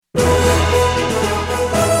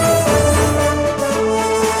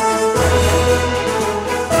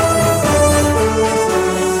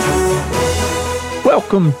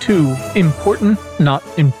welcome to Important Not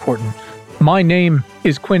Important. My name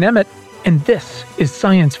is Quinn Emmett, and this is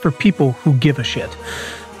Science for People Who Give a Shit.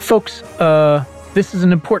 Folks, this is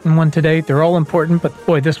an important one today. They're all important, but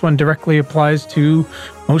boy, this one directly applies to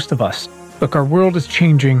most of us. Look, our world is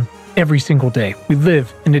changing every single day. We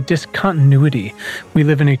live in a discontinuity. We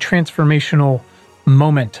live in a transformational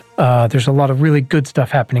moment. There's a lot of really good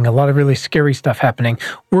stuff happening, a lot of really scary stuff happening.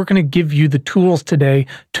 We're going to give you the tools today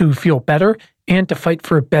to feel better and to fight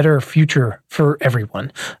for a better future for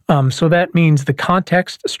everyone. So that means the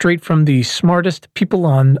context straight from the smartest people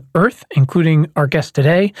on Earth, including our guest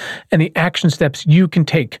today, and the action steps you can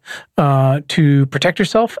take to protect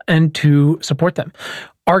yourself and to support them.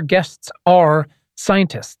 Our guests are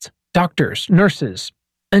scientists, doctors, nurses,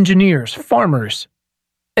 engineers, farmers,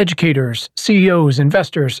 educators, CEOs,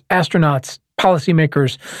 investors, astronauts,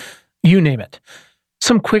 policymakers, you name it.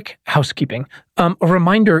 Some quick housekeeping. A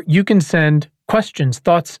reminder, you can send questions,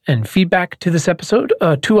 thoughts, and feedback to this episode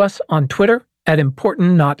to us on Twitter at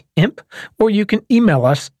ImportantNotImp, or you can email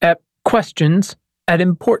us at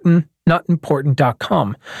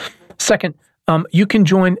questions@importantnotimportant.com. Second, you can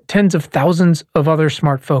join tens of thousands of other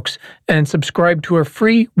smart folks and subscribe to our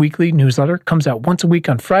free weekly newsletter. It comes out once a week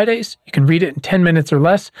on Fridays. You can read it in 10 minutes or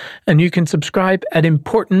less, and you can subscribe at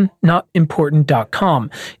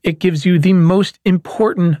importantnotimportant.com. It gives you the most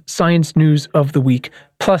important science news of the week,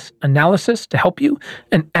 plus analysis to help you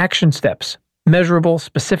and action steps, measurable,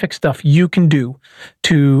 specific stuff you can do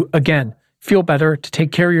to, again, feel better, to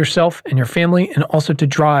take care of yourself and your family, and also to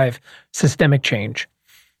drive systemic change.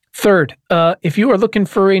 Third, if you are looking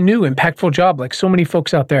for a new impactful job, like so many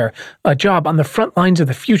folks out there, a job on the front lines of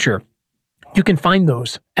the future, you can find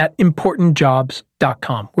those at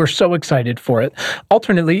importantjobs.com. We're so excited for it.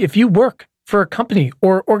 Alternately, if you work for a company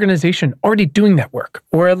or organization already doing that work,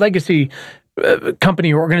 or a legacy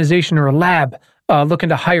company or organization or a lab looking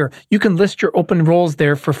to hire, you can list your open roles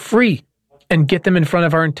there for free and get them in front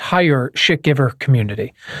of our entire shit giver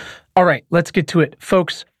community. All right, let's get to it.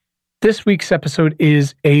 Folks, this week's episode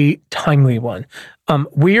is a timely one.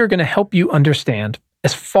 We are going to help you understand,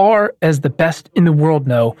 as far as the best in the world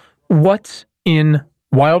know, what's in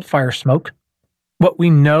wildfire smoke, what we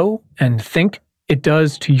know and think it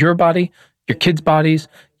does to your body, your kids' bodies,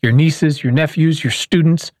 your nieces, your nephews, your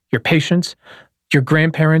students, your patients, your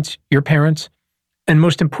grandparents, your parents, and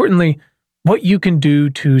most importantly, what you can do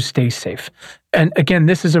to stay safe. And again,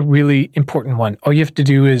 this is a really important one. All you have to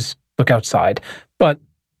do is look outside. But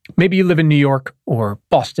maybe you live in New York or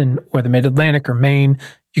Boston or the Mid-Atlantic or Maine.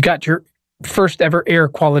 You got your first ever air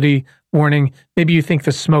quality warning. Maybe you think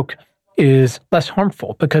the smoke is less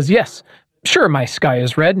harmful because, yes, sure, my sky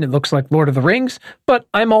is red and it looks like Lord of the Rings, but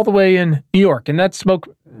I'm all the way in New York and that smoke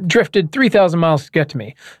drifted 3,000 miles to get to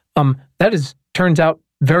me. Turns out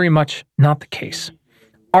very much not the case.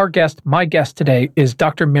 My guest today is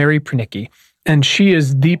Dr. Mary Prnicki. And she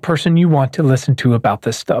is the person you want to listen to about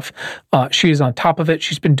this stuff. She is on top of it.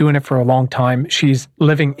 She's been doing it for a long time. She's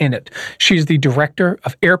living in it. She's the director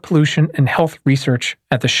of air pollution and health research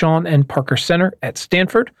at the Sean N. Parker Center at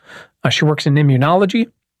Stanford. She works in immunology.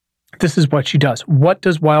 This is what she does. What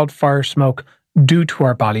does wildfire smoke do to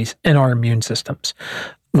our bodies and our immune systems?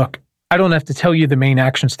 Look, I don't have to tell you the main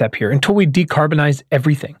action step here. Until we decarbonize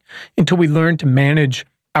everything, until we learn to manage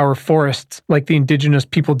our forests like the indigenous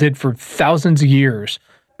people did for thousands of years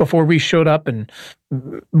before we showed up and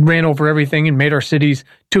ran over everything and made our cities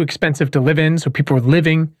too expensive to live in, so people were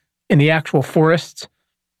living in the actual forests.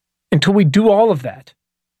 Until we do all of that,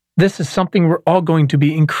 this is something we're all going to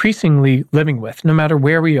be increasingly living with, no matter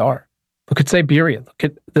where we are. Look at Siberia, look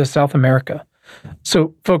at the South America.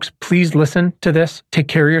 So folks, please listen to this, take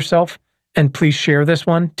care of yourself, and please share this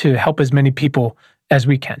one to help as many people as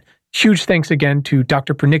we can. Huge thanks again to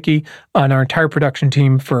Dr. Prnicki and our entire production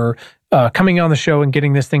team for coming on the show and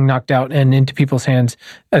getting this thing knocked out and into people's hands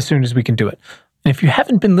as soon as we can do it. And if you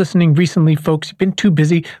haven't been listening recently, folks, you've been too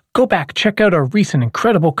busy, go back, check out our recent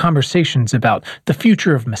incredible conversations about the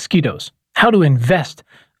future of mosquitoes, how to invest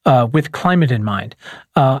with climate in mind,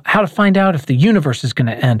 how to find out if the universe is going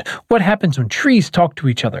to end, what happens when trees talk to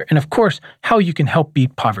each other, and of course, how you can help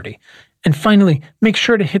beat poverty. And finally, make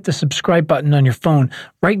sure to hit the subscribe button on your phone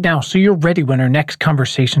right now so you're ready when our next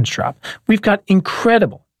conversations drop. We've got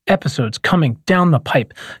incredible episodes coming down the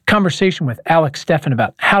pipe. Conversation with Alex Steffen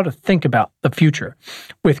about how to think about the future,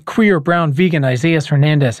 with queer brown vegan Isaias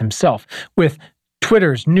Hernandez himself, with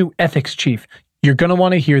Twitter's new ethics chief. You're going to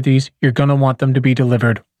want to hear these. You're going to want them to be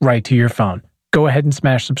delivered right to your phone. Go ahead and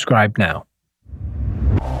smash subscribe now.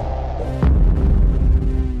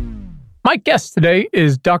 My guest today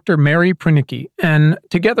is Dr. Mary Prnicki, and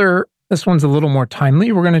together, this one's a little more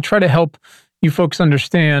timely. We're going to try to help you folks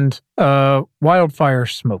understand wildfire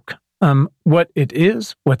smoke, what it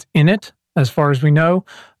is, what's in it, as far as we know.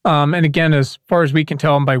 And again, as far as we can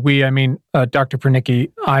tell, and by we, I mean Dr.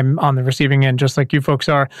 Pernicki, I'm on the receiving end, just like you folks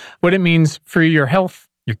are, what it means for your health,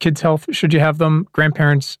 your kids' health, should you have them,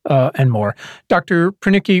 grandparents, and more. Dr.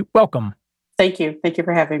 Pernicki, welcome. Thank you. Thank you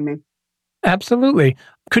for having me. Absolutely.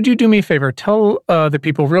 Could you do me a favor? Tell the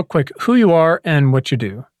people real quick who you are and what you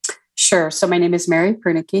do. Sure. So my name is Mary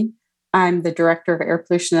Pernicki. I'm the Director of Air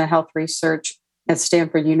Pollution and Health Research at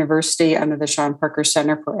Stanford University under the Sean Parker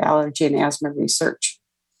Center for Allergy and Asthma Research.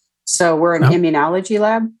 So we're an immunology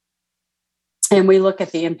lab, and we look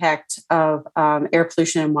at the impact of air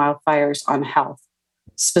pollution and wildfires on health,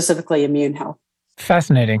 specifically immune health.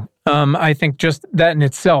 Fascinating. I think just that in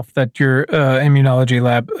itself, that your immunology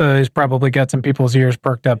lab has probably got some people's ears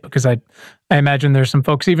perked up, because I imagine there's some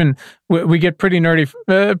folks, even we get pretty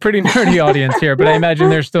nerdy audience here, but I imagine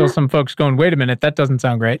there's still some folks going, wait a minute, that doesn't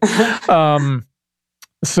sound great.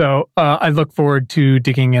 So I look forward to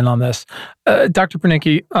digging in on this. Dr.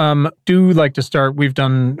 Pernicki, do like to start. We've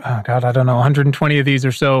done, 120 of these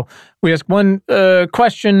or so. We ask one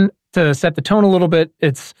question to set the tone a little bit.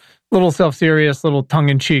 It's a little self-serious, a little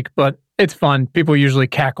tongue-in-cheek, but it's fun. People usually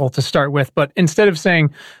cackle to start with. But instead of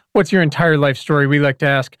saying, what's your entire life story, we like to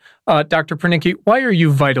ask, Dr. Pernicki, why are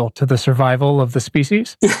you vital to the survival of the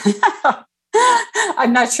species?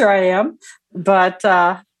 I'm not sure I am, but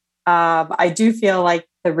I do feel like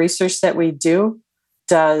the research that we do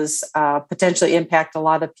does potentially impact a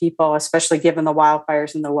lot of people, especially given the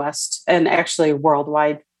wildfires in the West and actually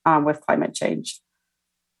worldwide with climate change.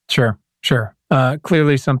 Sure.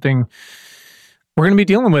 Clearly something we're going to be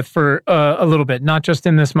dealing with for a little bit, not just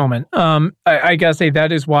in this moment. I gotta say,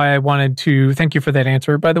 that is why I wanted to thank you for that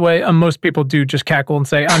answer, by the way. Most people do just cackle and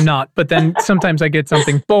say, I'm not. But then sometimes I get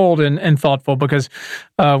something bold and thoughtful, because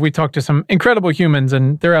we talk to some incredible humans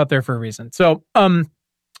and they're out there for a reason. So,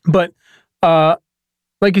 but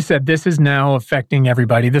like you said, this is now affecting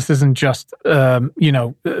everybody. This isn't just,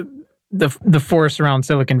 the forests around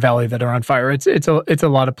Silicon Valley that are on fire. It's a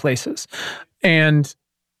lot of places. And,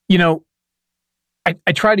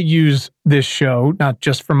 I try to use this show, not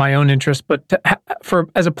just for my own interest, but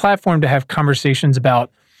as a platform to have conversations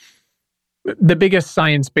about the biggest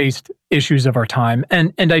science-based issues of our time.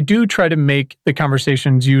 And I do try to make the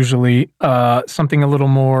conversations usually something a little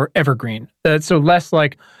more evergreen. So less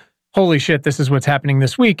like, holy shit, this is what's happening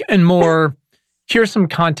this week, and more, here's some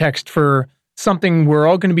context for something we're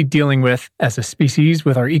all going to be dealing with as a species,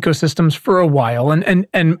 with our ecosystems for a while.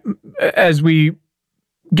 And as we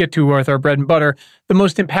get to with our bread and butter, the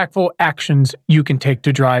most impactful actions you can take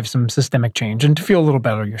to drive some systemic change and to feel a little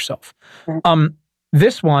better yourself.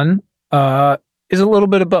 This one is a little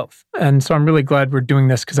bit of both. And so I'm really glad we're doing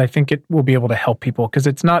this, because I think it will be able to help people, because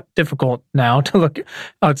it's not difficult now to look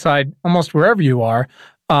outside almost wherever you are,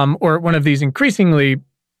 or one of these increasingly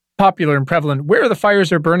popular and prevalent, where the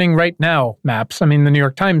fires are burning right now maps. I mean, the New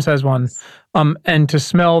York Times has one, and to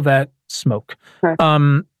smell that smoke.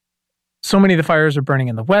 Right. So many of the fires are burning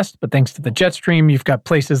in the West, but thanks to the jet stream, you've got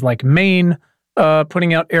places like Maine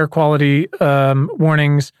putting out air quality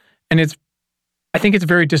warnings. And I think it's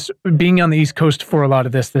being on the East Coast for a lot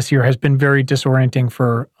of this year has been very disorienting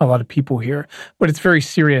for a lot of people here, but it's very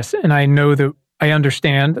serious. And I know that I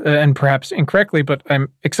understand, and perhaps incorrectly, but I'm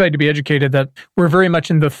excited to be educated, that we're very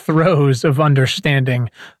much in the throes of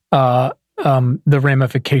understanding the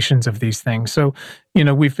ramifications of these things. So,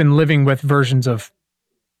 we've been living with versions of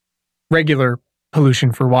regular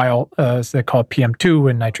pollution for a while, as they call it PM2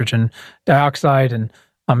 and nitrogen dioxide. And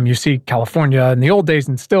you see California in the old days,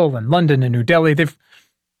 and still in London and New Delhi, they've,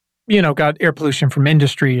 got air pollution from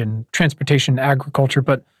industry and transportation, agriculture.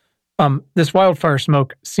 But this wildfire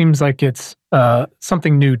smoke seems like it's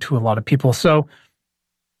something new to a lot of people. So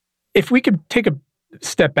if we could take a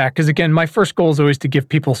step back, because again, my first goal is always to give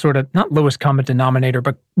people sort of not lowest common denominator,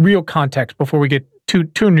 but real context before we get too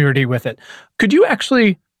nerdy with it. Could you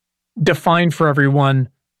actually define for everyone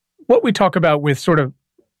what we talk about with sort of,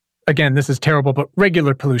 again, this is terrible, but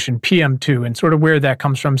regular pollution, PM2, and sort of where that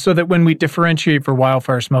comes from, so that when we differentiate for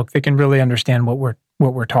wildfire smoke, they can really understand what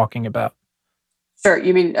we're talking about? Sure.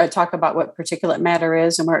 You mean talk about what particulate matter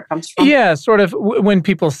is and where it comes from? Yeah, sort of when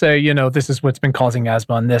people say, this is what's been causing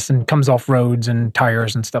asthma and this, and comes off roads and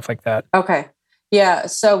tires and stuff like that. Okay. Yeah.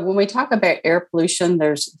 So when we talk about air pollution,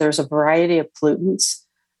 there's a variety of pollutants.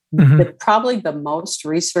 Mm-hmm. Probably the most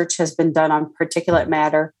research has been done on particulate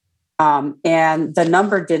matter. And the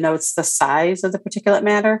number denotes the size of the particulate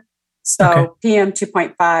matter. So PM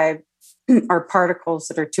 2.5 are particles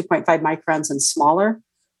that are 2.5 microns and smaller,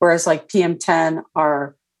 whereas like PM10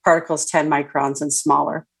 are particles 10 microns and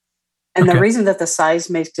smaller. And the reason that the size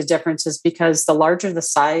makes a difference is because the larger the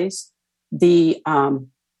size, the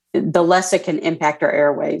less it can impact our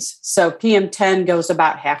airways. So PM10 goes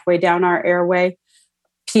about halfway down our airway.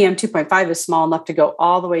 PM2.5 is small enough to go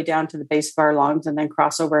all the way down to the base of our lungs and then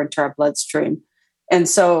cross over into our bloodstream. And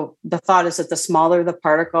so the thought is that the smaller the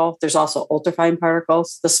particle, there's also ultrafine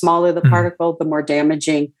particles. The smaller the particle, the more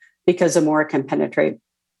damaging, because the more it can penetrate.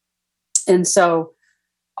 And so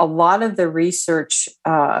a lot of the research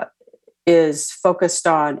is focused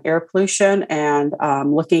on air pollution and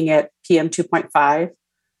looking at PM2.5.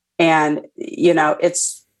 And,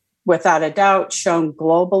 it's without a doubt shown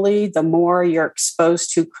globally, the more you're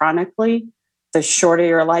exposed to chronically, the shorter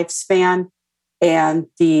your lifespan and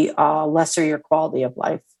the lesser your quality of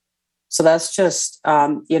life. So that's just,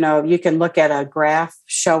 you can look at a graph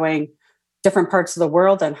showing different parts of the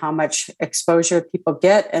world and how much exposure people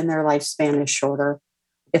get, and their lifespan is shorter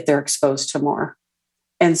if they're exposed to more.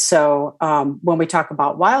 And so when we talk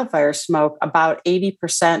about wildfire smoke, about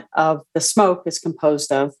 80% of the smoke is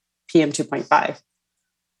composed of PM2.5,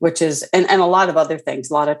 which is, and a lot of other things,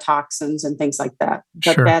 a lot of toxins and things like that.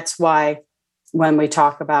 But that's why when we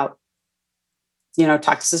talk about,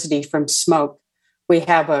 toxicity from smoke, we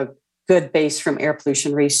have a good base from air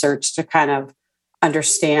pollution research to kind of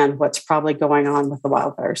understand what's probably going on with the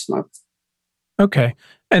wildfire smoke. Okay.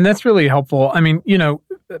 And that's really helpful. I mean,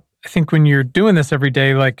 I think when you're doing this every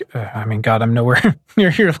day, God, I'm nowhere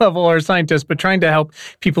near your level or scientist, but trying to help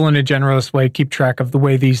people in a generalist way keep track of the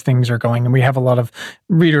way these things are going. And we have a lot of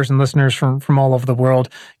readers and listeners from all over the world.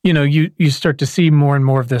 You start to see more and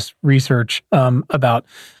more of this research about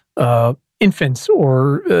infants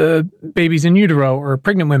or babies in utero or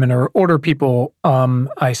pregnant women or older people.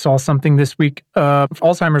 I saw something this week,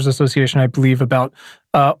 Alzheimer's Association, I believe, about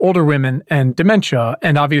older women and dementia.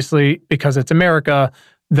 And obviously, because it's America,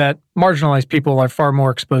 that marginalized people are far more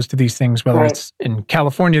exposed to these things, whether it's in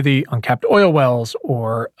California, the uncapped oil wells,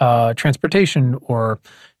 or transportation, or I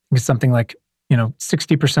think it's something like,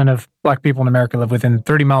 60% of Black people in America live within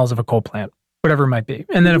 30 miles of a coal plant, whatever it might be.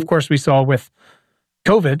 And then, of course, we saw with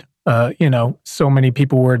COVID, so many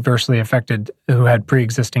people were adversely affected who had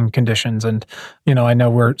pre-existing conditions. And, I know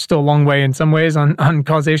we're still a long way in some ways on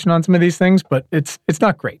causation on some of these things, but it's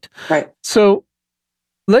not great. Right. So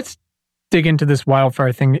let's dig into this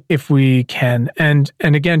wildfire thing if we can. And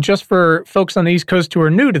again, just for folks on the East Coast who are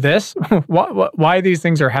new to this, why these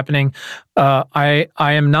things are happening, I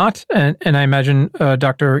am not, and I imagine,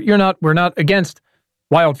 Doctor, you're not, we're not against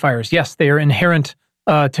wildfires. Yes, they are inherent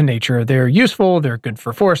to nature. They're useful. They're good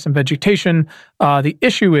for forests and vegetation. The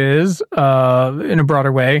issue is, in a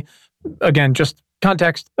broader way, again, just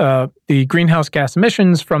context, the greenhouse gas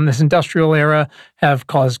emissions from this industrial era have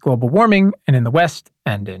caused global warming, and in the West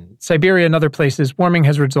and in Siberia and other places, warming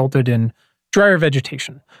has resulted in drier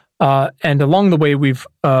vegetation. And along the way, we've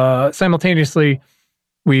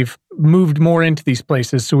moved more into these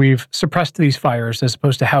places, so we've suppressed these fires as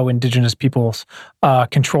opposed to how indigenous peoples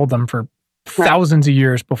controlled them for thousands of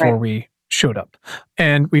years before we showed up.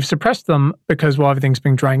 And we've suppressed them because while everything's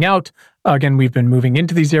been drying out, again, we've been moving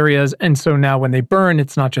into these areas. And so now when they burn,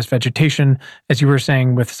 it's not just vegetation, as you were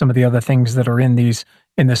saying with some of the other things that are in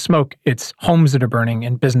the smoke, it's homes that are burning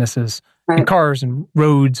and businesses and cars and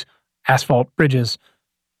roads, asphalt, bridges,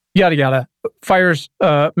 yada, yada. Fires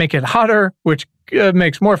make it hotter, which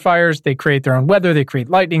makes more fires. They create their own weather. They create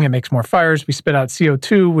lightning. It makes more fires. We spit out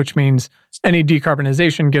CO2, which means any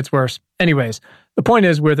decarbonization gets worse. Anyways, the point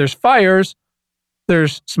is where there's fires,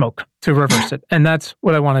 there's smoke to reverse it. And that's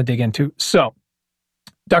what I want to dig into. So,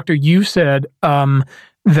 Doctor, you said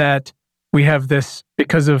that we have this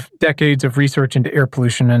because of decades of research into air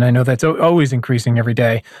pollution. And I know that's always increasing every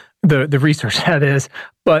day, the research that is.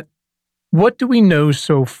 But what do we know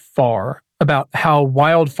so far about how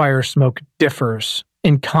wildfire smoke differs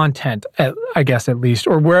in content, I guess at least,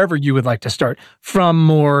 or wherever you would like to start, from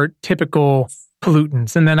more typical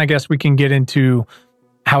pollutants? And then I guess we can get into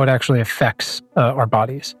how it actually affects our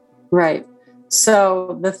bodies. Right.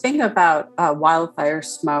 So the thing about wildfire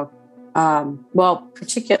smoke,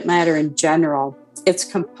 particulate matter in general, it's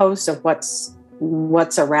composed of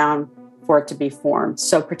what's around for it to be formed.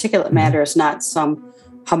 So particulate matter is not some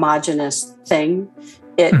homogeneous thing.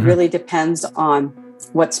 It really depends on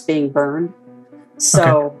what's being burned.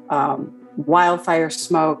 So wildfire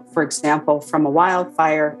smoke, for example, from a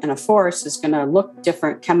wildfire in a forest is going to look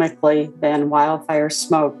different chemically than wildfire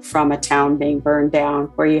smoke from a town being burned down,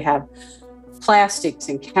 where you have plastics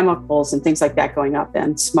and chemicals and things like that going up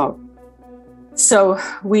in smoke. So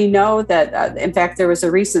we know that, in fact, there was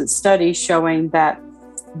a recent study showing that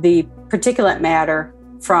the particulate matter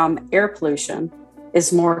from air pollution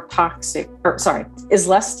is is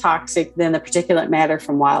less toxic than the particulate matter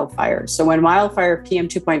from wildfires. So when wildfire PM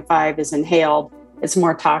 2.5 is inhaled, it's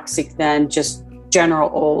more toxic than just general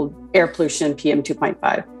old air pollution PM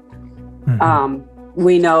 2.5.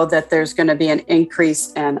 We know that there's going to be an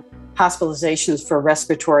increase in hospitalizations for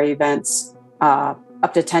respiratory events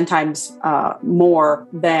up to 10 times more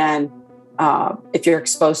than if you're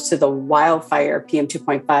exposed to the wildfire PM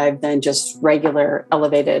 2.5 than just regular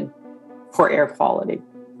elevated poor air quality.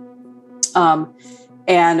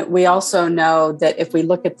 And we also know that if we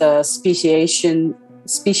look at the speciation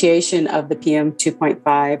of the PM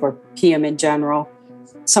 2.5 or PM in general,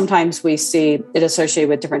 sometimes we see it associated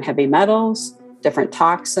with different heavy metals, different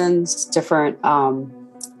toxins, different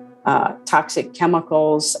toxic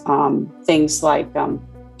chemicals, things like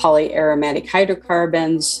polyaromatic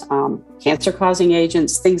hydrocarbons, cancer-causing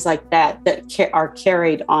agents, things like that are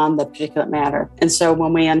carried on the particulate matter. And so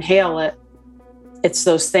when we inhale it, it's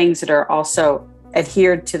those things that are also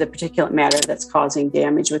adhered to the particulate matter that's causing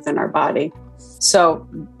damage within our body. So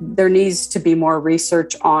there needs to be more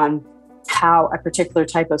research on how a particular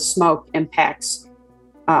type of smoke impacts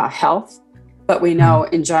health. But we know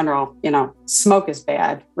in general, smoke is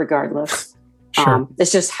bad regardless. Sure.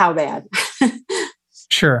 It's just how bad.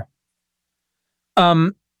 Sure.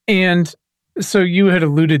 And so you had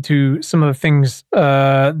alluded to some of the things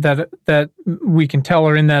that we can tell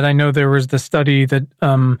are in that. I know there was the study that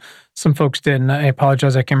some folks did, and I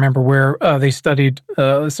apologize, I can't remember where they studied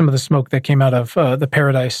some of the smoke that came out of the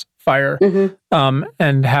Paradise Fire,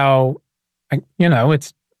 and how,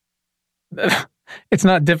 it's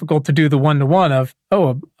not difficult to do the one-to-one of,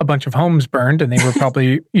 a bunch of homes burned, and they were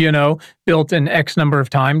probably, built in X number of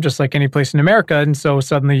time, just like any place in America. And so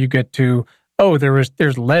suddenly you get to,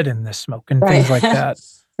 there's lead in this smoke and things like that.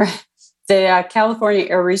 Right. The California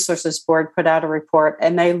Air Resources Board put out a report,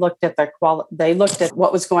 and they looked at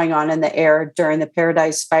what was going on in the air during the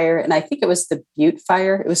Paradise Fire. And I think it was the Butte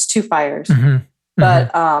Fire. It was two fires.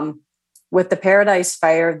 But with the Paradise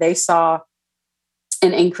Fire, they saw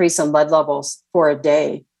an increase in lead levels for a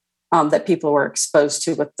day that people were exposed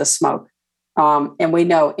to with the smoke. And we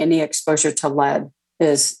know any exposure to lead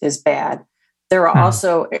is bad. There are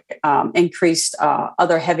also increased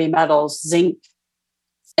other heavy metals, zinc,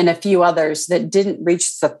 and a few others that didn't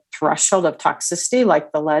reach the threshold of toxicity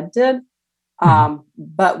like the lead did.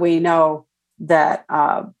 But we know that,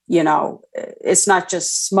 it's not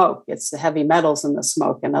just smoke, it's the heavy metals in the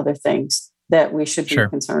smoke and other things that we should be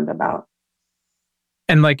concerned about.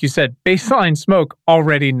 And like you said, baseline smoke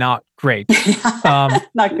already not great. Not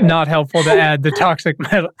good. Not helpful to add the toxic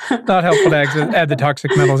metal. Not helpful to add the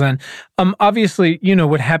toxic metals in. Obviously,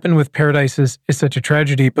 what happened with Paradise is such a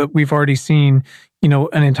tragedy. But we've already seen,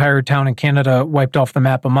 an entire town in Canada wiped off the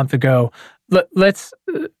map a month ago. It's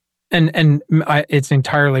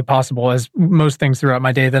entirely possible, as most things throughout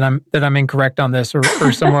my day, that I'm incorrect on this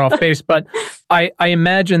or somewhere off base. But I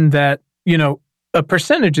imagine that a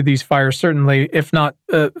percentage of these fires, certainly, if not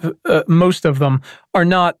most of them, are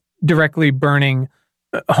not directly burning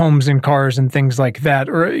homes and cars and things like that,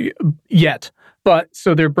 or yet. But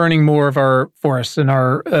so they're burning more of our forests and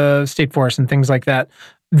our state forests and things like that.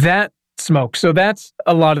 That smoke. So that's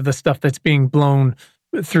a lot of the stuff that's being blown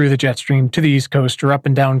through the jet stream to the East Coast or up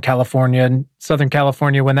and down California and Southern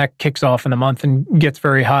California when that kicks off in a month and gets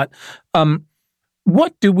very hot.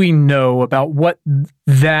 What do we know about what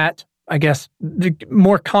that, I guess, the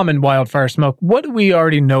more common wildfire smoke, what do we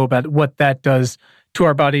already know about what that does to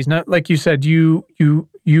our bodies? Now, like you said, you're in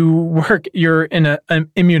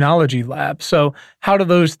an immunology lab. So how do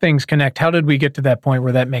those things connect? How did we get to that point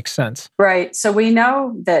where that makes sense? Right. So we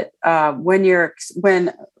know that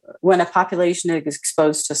when a population is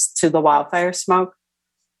exposed to the wildfire smoke,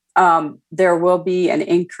 there will be an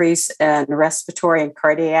increase in respiratory and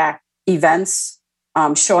cardiac events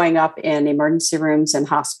showing up in emergency rooms and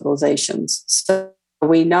hospitalizations. So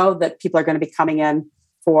we know that people are going to be coming in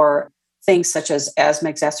for things such as asthma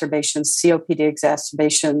exacerbations, COPD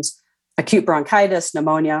exacerbations, acute bronchitis,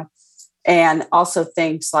 pneumonia, and also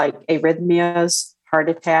things like arrhythmias, heart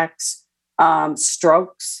attacks,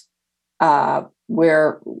 strokes,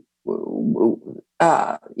 where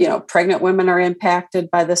pregnant women are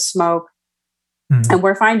impacted by the smoke. And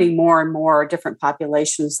we're finding more and more different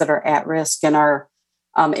populations that are at risk and are,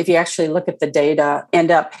 if you actually look at the data,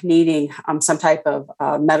 end up needing some type of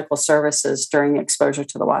medical services during exposure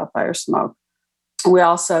to the wildfire smoke. We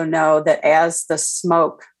also know that as the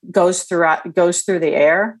smoke goes through the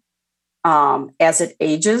air, as it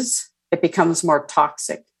ages, it becomes more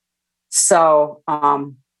toxic. So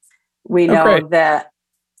we know that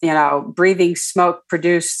breathing smoke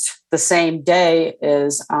produced the same day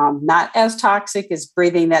is not as toxic as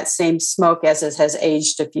breathing that same smoke as it has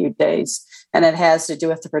aged a few days. And it has to do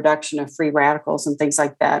with the production of free radicals and things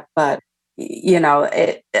like that. But,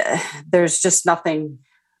 there's just nothing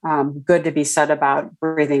good to be said about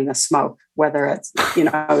breathing the smoke, whether it's,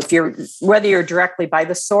 whether you're directly by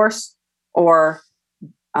the source or,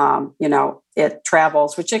 it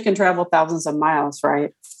travels, which it can travel thousands of miles,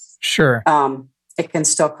 right? Sure. It can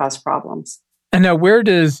still cause problems. And now, where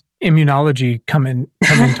does immunology come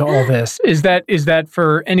into all this? Is that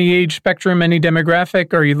for any age spectrum, any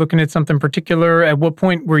demographic? Are you looking at something particular? At what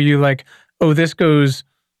point were you like, oh, this goes,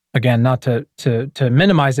 again, not to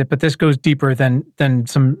minimize it, but this goes deeper than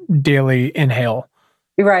some daily inhale?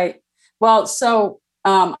 Right. Well, so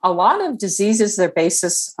a lot of diseases, their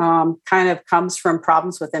basis kind of comes from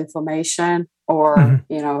problems with inflammation or,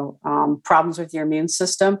 problems with your immune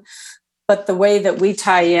system. But the way that we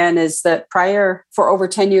tie in is that for over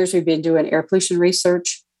 10 years, we've been doing air pollution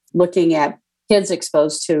research, looking at kids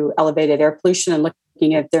exposed to elevated air pollution and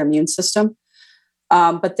looking at their immune system.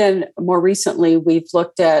 But then more recently, we've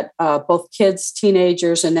looked at both kids,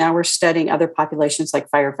 teenagers, and now we're studying other populations like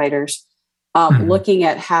firefighters, looking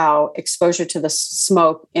at how exposure to the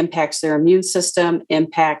smoke impacts their immune system,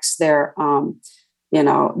 impacts their,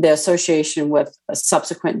 the association with a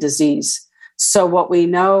subsequent disease. So what we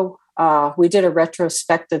know, we did a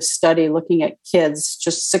retrospective study looking at kids,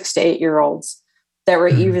 just 6 to 8 year olds, that were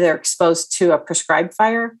either exposed to a prescribed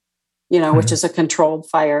fire, which is a controlled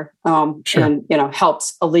fire, Sure. and,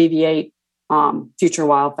 helps alleviate future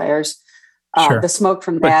wildfires. Sure. The smoke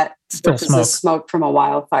from that versus the smoke from a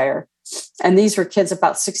wildfire. And these were kids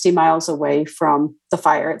about 60 miles away from the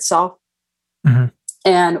fire itself. Mm-hmm.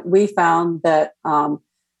 And we found that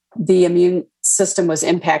the immune system was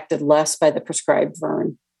impacted less by the prescribed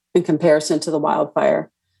burn in comparison to the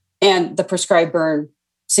wildfire. And the prescribed burn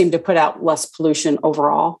seemed to put out less pollution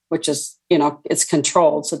overall, which is, it's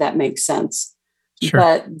controlled. So that makes sense. Sure.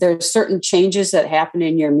 But there's certain changes that happen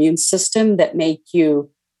in your immune system that make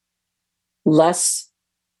you less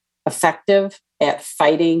effective at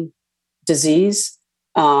fighting disease,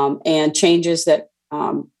 and changes that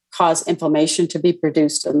cause inflammation to be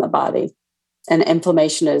produced in the body. And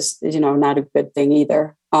inflammation is, not a good thing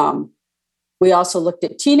either. We also looked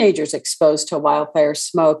at teenagers exposed to wildfire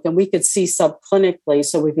smoke, and we could see subclinically.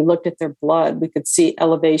 So if we looked at their blood, we could see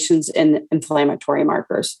elevations in inflammatory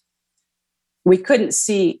markers. We couldn't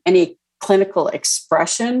see any clinical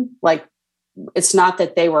expression. Like, it's not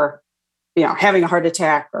that they were, having a heart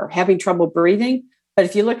attack or having trouble breathing. But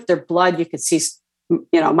if you look at their blood, you could see,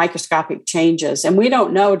 microscopic changes. And we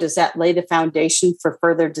don't know, does that lay the foundation for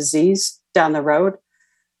further disease down the road?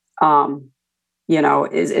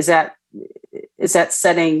 Is that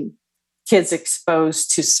setting kids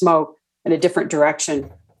exposed to smoke in a different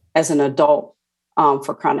direction as an adult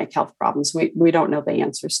for chronic health problems? We don't know the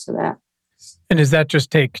answers to that. And does that just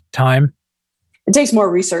take time? It takes more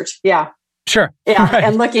research. Yeah. Sure. Yeah. Right.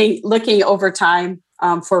 And looking over time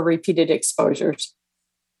for repeated exposures.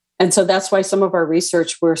 And so that's why some of our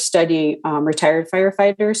research, we're studying retired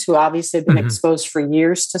firefighters who obviously have been exposed for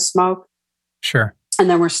years to smoke. Sure. And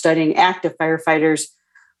then we're studying active firefighters,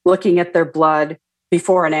 looking at their blood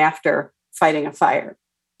before and after fighting a fire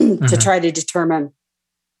to try to determine,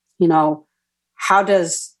 how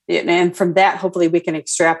does, and from that, hopefully we can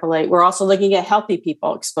extrapolate. We're also looking at healthy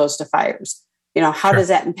people exposed to fires. How does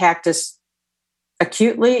that impact us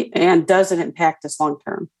acutely, and does it impact us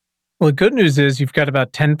long-term? Well, the good news is you've got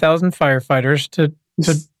about 10,000 firefighters to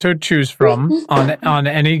choose from on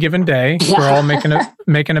any given day. Yeah. We're all making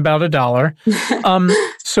about $1.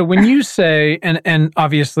 So when you say, and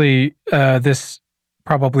obviously this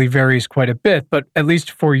probably varies quite a bit, but at least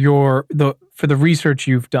for the research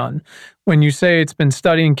you've done, when you say it's been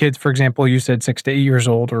studying kids, for example, you said 6 to 8 years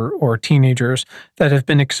old or teenagers that have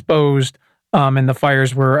been exposed, and the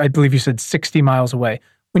fires were, I believe you said 60 miles away.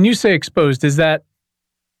 When you say exposed, is that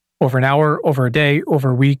over an hour, over a day,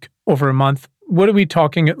 over a week, over a month? What are we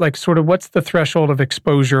talking, like, sort of what's the threshold of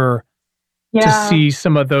exposure to see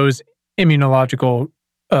some of those immunological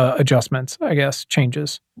adjustments, I guess,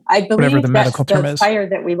 changes? I believe whatever the medical term the is. Fire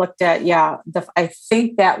that we looked at, I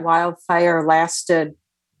think that wildfire lasted,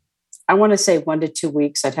 I want to say 1 to 2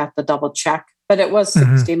 weeks. I'd have to double check, but it was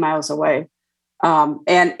 60 miles away. And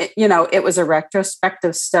it was a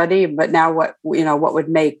retrospective study, but now what would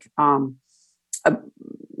make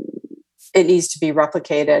it needs to be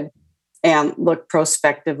replicated and look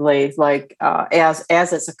prospectively, like as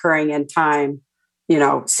it's occurring in time,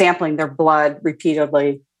 sampling their blood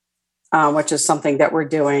repeatedly, which is something that we're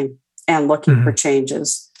doing, and looking for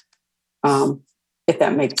changes, if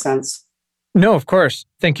that makes sense. No, of course.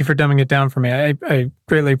 Thank you for dumbing it down for me. I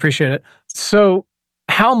greatly appreciate it. So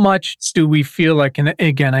how much do we feel like, and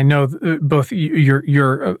again, I know both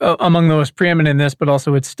you're among the most preeminent in this, but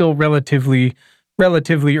also it's still relatively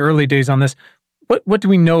early days on this. What do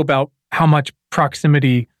we know about how much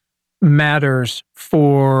proximity matters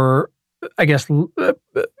for, I guess,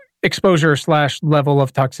 exposure / level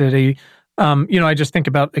of toxicity? I just think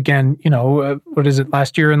about, again, what is it,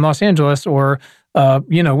 last year in Los Angeles, or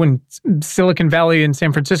when Silicon Valley and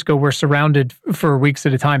San Francisco were surrounded for weeks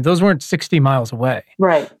at a time. Those weren't 60 miles away.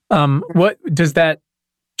 Right. What does that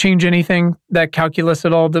change anything, that calculus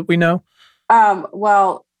at all that we know?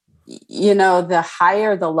 Well, the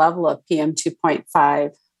higher the level of PM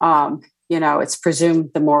 2.5, it's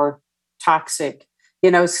presumed the more toxic,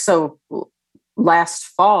 so last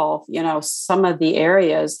fall, some of the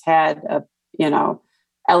areas had,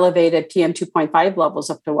 elevated PM 2.5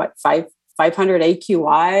 levels up to 500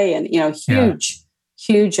 AQI, and,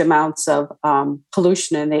 huge amounts of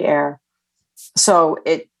pollution in the air. So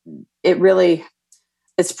it's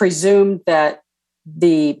presumed that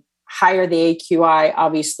the higher the AQI,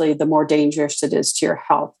 obviously, the more dangerous it is to your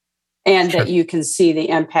health, and that you can see the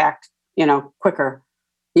impact, quicker.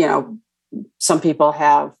 Some people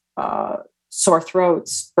have sore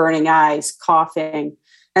throats, burning eyes, coughing.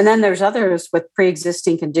 And then there's others with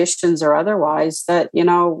pre-existing conditions or otherwise that,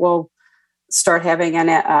 will start having an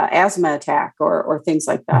asthma attack or things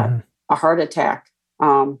like that, a heart attack,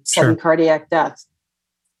 sudden cardiac death.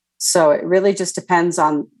 So it really just depends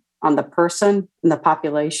on the person and the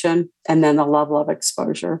population, and then the level of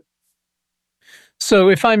exposure. So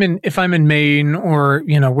if I'm in Maine, or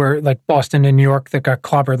where, like Boston and New York that got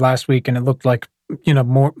clobbered last week, and it looked like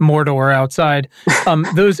Mordor outside,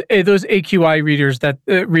 those AQI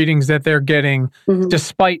readings that they're getting,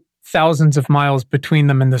 despite thousands of miles between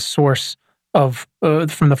them and the source of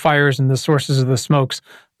from the fires and the sources of the smokes,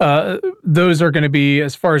 those are going to be,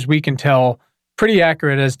 as far as we can tell, pretty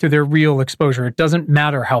accurate as to their real exposure. It doesn't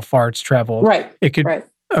matter how far it's traveled. Right. It could. Right.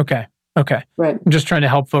 Okay. Right. I'm just trying to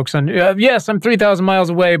help folks on. Yes, I'm 3,000 miles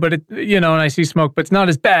away, but and I see smoke, but it's not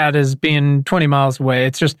as bad as being 20 miles away.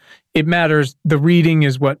 It's just, it matters. The reading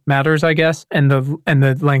is what matters, I guess, and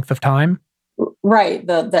the length of time. Right.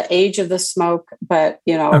 The age of the smoke, but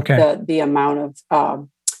the amount of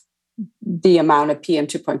PM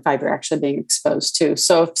 2.5 you're actually being exposed to.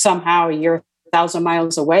 So if somehow you're 1,000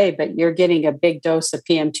 miles away, but you're getting a big dose of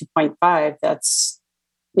PM 2.5, that's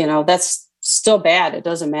still bad. It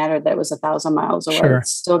doesn't matter that it was 1,000 miles away. Sure.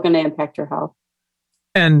 It's still going to impact your health.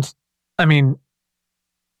 And I mean,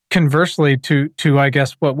 conversely to I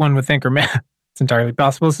guess what one would think, or it's entirely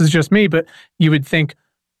possible, this is just me, but you would think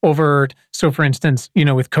so for instance,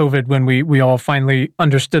 with COVID, when we all finally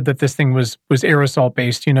understood that this thing was aerosol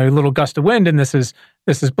based, a little gust of wind and this is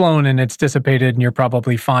blown and it's dissipated and you're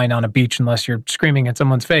probably fine on a beach unless you're screaming at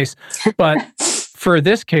someone's face. But for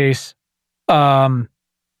this case,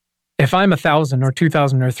 if I'm 1,000 or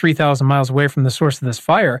 2,000 or 3,000 miles away from the source of this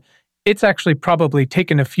fire, it's actually probably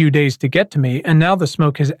taken a few days to get to me, and now the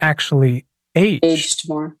smoke has actually aged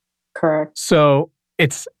more. Correct. So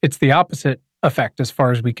it's the opposite effect as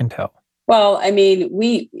far as we can tell. Well, I mean,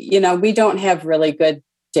 we don't have really good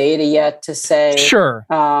data yet to say, sure,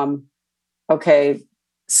 okay,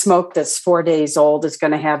 smoke that's 4 days old is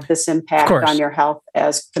going to have this impact on your health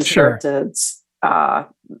as compared to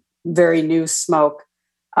very new smoke.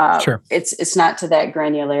 Sure. It's not to that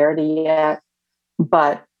granularity yet,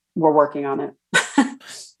 but we're working on it.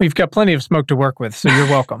 We've got plenty of smoke to work with, so you're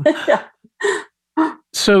welcome. Yeah.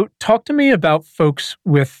 So talk to me about folks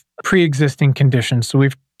with pre-existing conditions. So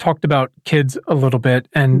we've talked about kids a little bit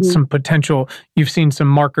and some potential, you've seen some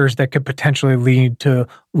markers that could potentially lead to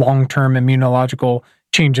long-term immunological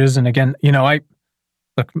changes. And again,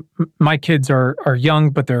 look, my kids are young,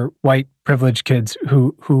 but they're white privileged kids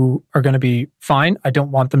who are going to be fine. I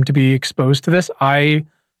don't want them to be exposed to this. I,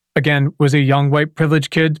 again, was a young white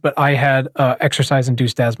privileged kid, but I had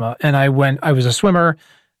exercise-induced asthma. And I was a swimmer,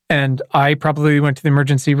 and I probably went to the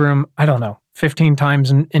emergency room, 15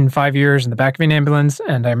 times in 5 years in the back of an ambulance.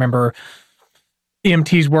 And I remember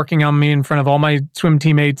EMTs working on me in front of all my swim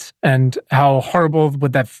teammates, and how horrible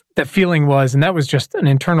that feeling was. And that was just an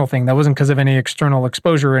internal thing. That wasn't because of any external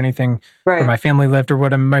exposure or anything where my family lived or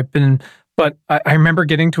what it might have been. But I remember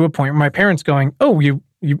getting to a point where my parents going, "Oh, you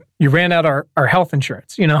ran out our health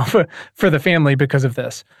insurance, for the family because of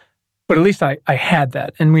this." But at least I had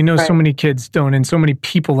that. And we know so many kids don't, and so many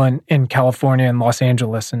people in California and Los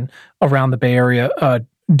Angeles and around the Bay Area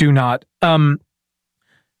do not.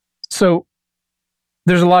 So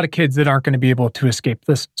there's a lot of kids that aren't going to be able to escape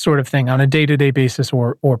this sort of thing on a day-to-day basis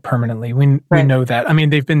or permanently. We know that. I mean,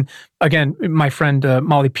 they've been, again, my friend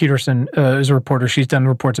Molly Peterson is a reporter. She's done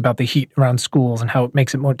reports about the heat around schools and how it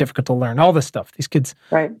makes it more difficult to learn. All this stuff. These kids,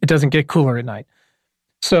 it doesn't get cooler at night.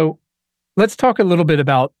 So let's talk a little bit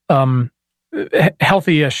about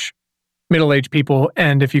healthy-ish middle-aged people,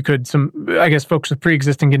 and if you could, some, I guess, folks with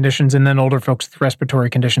pre-existing conditions, and then older folks with respiratory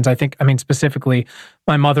conditions. I mean, specifically,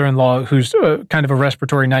 my mother-in-law, who's kind of a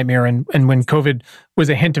respiratory nightmare, and when COVID was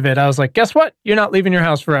a hint of it, I was like, guess what? You're not leaving your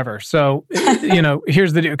house forever. So,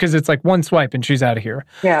 here's the deal, because it's like one swipe and she's out of here.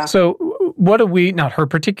 Yeah. So what do we, not her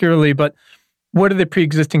particularly, but what are the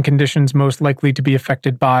pre-existing conditions most likely to be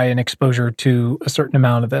affected by an exposure to a certain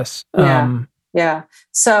amount of this? Yeah.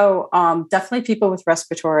 So definitely people with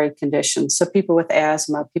respiratory conditions. So people with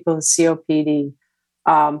asthma, people with COPD,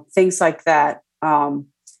 things like that.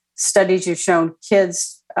 Studies have shown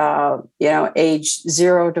kids, age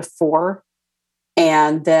 0 to 4,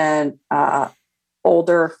 and then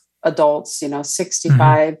older adults,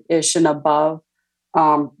 65-ish and above.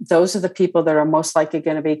 Those are the people that are most likely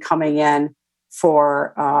going to be coming in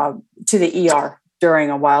to the ER during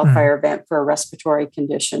a wildfire event for a respiratory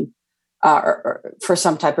condition. Or for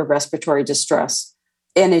some type of respiratory distress.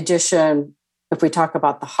 In addition, if we talk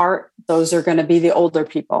about the heart, those are going to be the older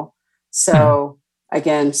people. So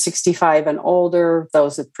again, 65 and older,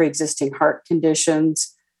 those with pre-existing heart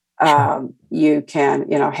conditions. You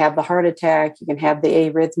can, have the heart attack. You can have the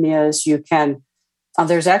arrhythmias. You can.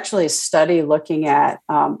 There's actually a study looking at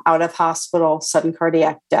out of hospital sudden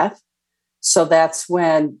cardiac death. So that's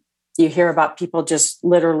when you hear about people just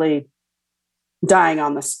literally dying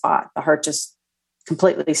on the spot. The heart just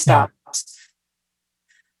completely stops. Yeah.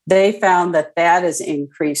 They found that is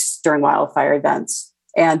increased during wildfire events.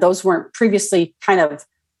 And those weren't previously kind of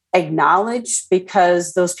acknowledged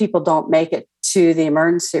because those people don't make it to the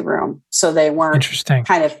emergency room. So they weren't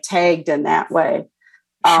kind of tagged in that way.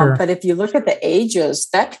 Sure. But if you look at the ages,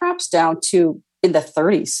 that drops down to in the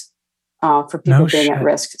 30s for people being at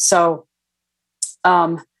risk. So,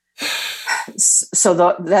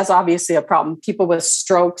 that's obviously a problem. People with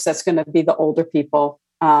strokes, that's going to be the older people,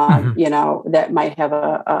 that might have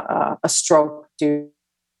a stroke due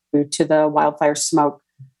to the wildfire smoke.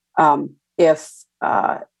 If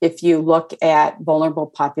you look at vulnerable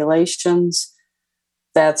populations,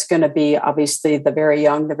 that's going to be obviously the very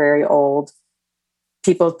young, the very old,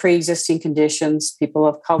 people with pre-existing conditions, people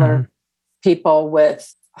of color, people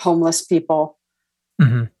with homeless people,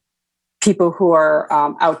 people who are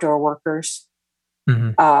outdoor workers.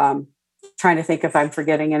 Trying to think if I'm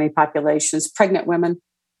forgetting any populations, pregnant women.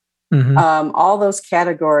 All those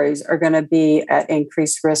categories are going to be at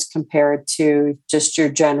increased risk compared to just your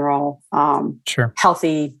general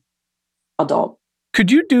healthy adult. Could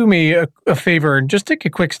you do me a favor and just take a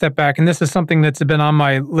quick step back? And this is something that's been on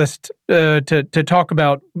my list to talk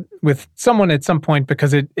about with someone at some point,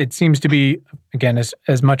 because it seems to be, again,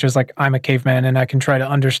 as much as like I'm a caveman and I can try to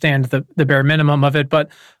understand the bare minimum of it. But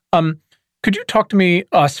could you talk to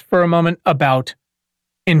us for a moment about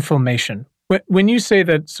inflammation? When you say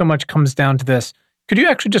that so much comes down to this, could you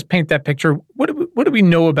actually just paint that picture? What do we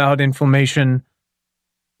know about inflammation?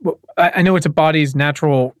 I know it's a body's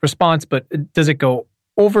natural response, but does it go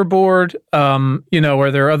overboard? Are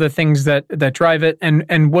there other things that drive it?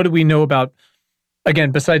 And what do we know about, again,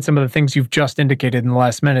 besides some of the things you've just indicated in the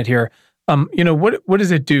last minute here, what does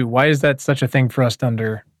it do? Why is that such a thing for us to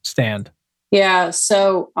understand? Yeah.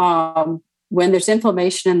 So when there's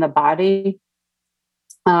inflammation in the body,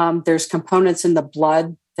 there's components in the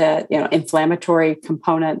blood that, inflammatory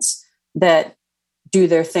components that do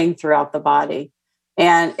their thing throughout the body.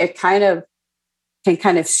 And it can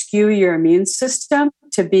skew your immune system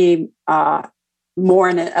to be more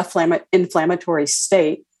in an inflammatory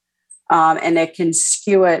state. And it can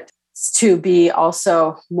skew it to be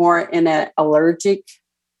also more in an allergic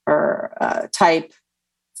or type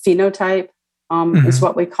phenotype, is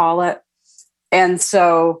what we call it. And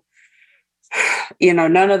so,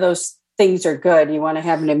 none of those things are good. You want to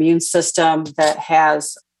have an immune system that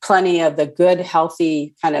has plenty of the good,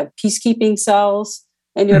 healthy kind of peacekeeping cells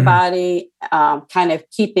in your body, kind of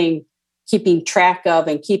keeping track of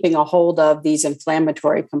and keeping a hold of these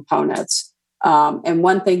inflammatory components. And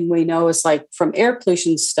one thing we know is, like from air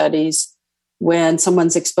pollution studies, when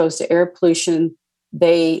someone's exposed to air pollution,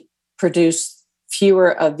 they produce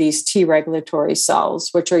fewer of these T regulatory cells,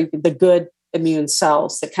 which are the good immune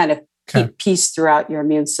cells that kind of keep peace throughout your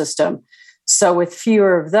immune system. So with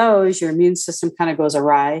fewer of those, your immune system kind of goes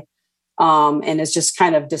awry and is just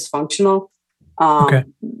kind of dysfunctional,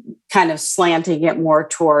 kind of slanting it more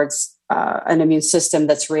towards an immune system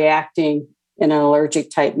that's reacting in an allergic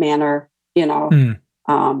type manner,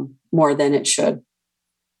 more than it should.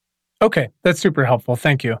 Okay, that's super helpful.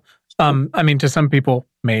 Thank you. I mean, to some people,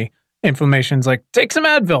 inflammation's like, take some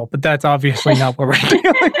Advil, but that's obviously not what we're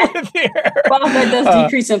dealing with here. Well, that does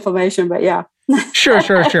decrease inflammation, but yeah. Sure.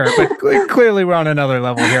 But clearly we're on another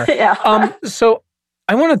level here. Yeah. So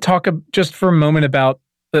I want to talk just for a moment about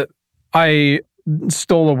I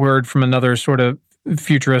stole a word from another sort of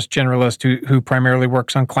futurist generalist who primarily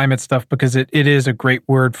works on climate stuff, because it is a great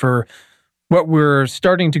word for what we're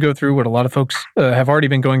starting to go through, what a lot of folks have already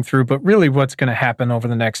been going through, but really what's going to happen over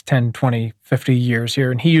the next 10, 20, 50 years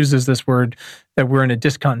here. And he uses this word that we're in a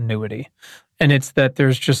discontinuity. And it's that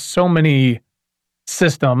there's just so many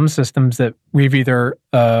systems that we've either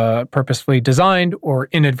purposefully designed or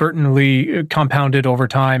inadvertently compounded over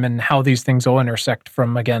time, and how these things will intersect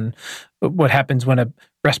from, again, what happens when a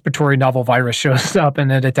respiratory novel virus shows up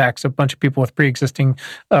and it attacks a bunch of people with pre-existing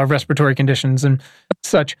respiratory conditions and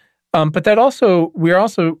such. But that also, we're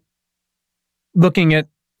also looking at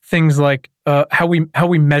things like how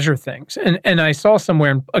we measure things. And I saw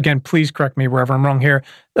somewhere, and again, please correct me wherever I'm wrong here,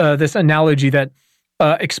 this analogy that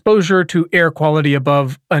exposure to air quality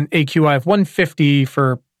above an AQI of 150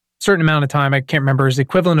 for a certain amount of time, I can't remember, is the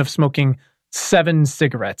equivalent of smoking 7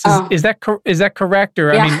 cigarettes. Is that correct?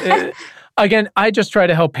 Or, yeah. I mean, again, I just try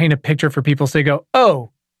to help paint a picture for people so they go,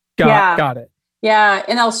 oh, got it. Yeah.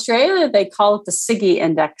 In Australia, they call it the SIGI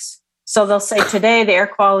index. So they'll say today the air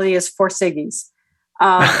quality is 4 SIGIs.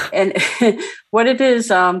 And what it is,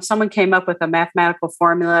 someone came up with a mathematical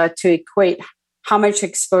formula to equate how much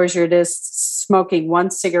exposure it is smoking 1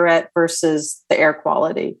 cigarette versus the air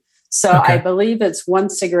quality. So I believe it's 1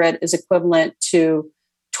 cigarette is equivalent to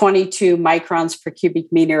 22 microns per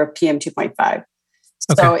cubic meter of PM 2.5.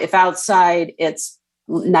 So if outside it's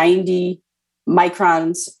 90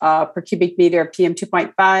 microns per cubic meter of PM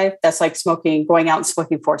 2.5, that's like going out and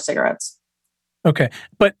smoking 4 cigarettes. Okay.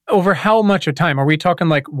 But over how much of time? Are we talking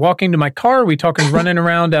like walking to my car? Are we talking running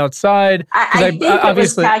around outside? I think it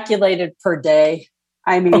was calculated per day.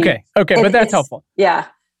 I mean, okay. But that's helpful. Yeah.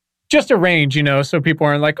 Just a range, so people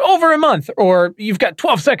aren't like over a month, or you've got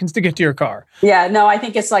 12 seconds to get to your car. Yeah, no, I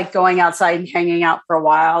think it's like going outside and hanging out for a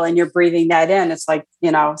while and you're breathing that in. It's like,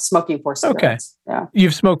 smoking 4 cigarettes. Okay. Yeah.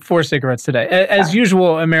 You've smoked 4 cigarettes today. As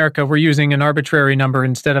usual, America, we're using an arbitrary number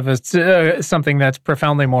instead of something that's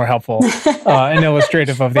profoundly more helpful and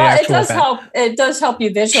illustrative of the actual event. It does help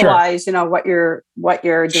you visualize, what you're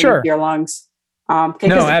doing with your lungs.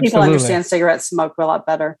 Because people understand cigarette smoke a lot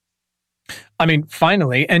better. I mean,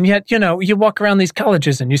 finally, and yet, you walk around these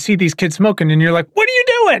colleges and you see these kids smoking and you're like, what are you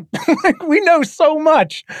doing? Like, we know so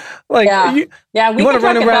much. Like, we could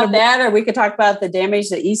talk about that, or we could talk about the damage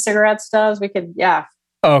that e-cigarettes does. We could,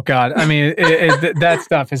 Oh God. I mean, that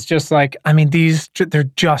stuff is just like, I mean, they're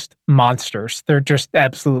just monsters. They're just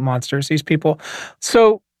absolute monsters, these people.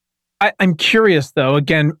 So I'm curious, though,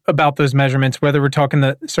 again, about those measurements, whether we're talking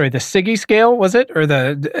the SIGI scale, was it? Or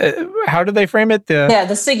how do they frame it? The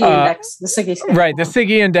SIGI index, the SIGI scale. Right, the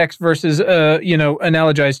SIGI index versus,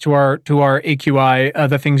 analogized to our AQI,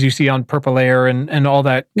 the things you see on Purple Air and all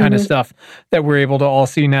that kind of stuff that we're able to all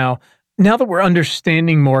see now. Now that we're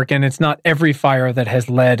understanding more, again, it's not every fire that has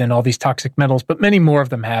lead and all these toxic metals, but many more of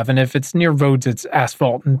them have. And if it's near roads, it's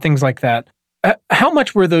asphalt and things like that. How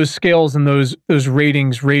much were those scales and those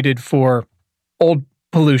ratings rated for old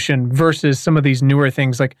pollution versus some of these newer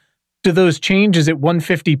things? Like, do those change? Is it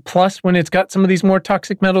 150 plus when it's got some of these more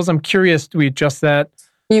toxic metals? I'm curious, do we adjust that?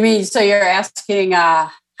 You mean, so you're asking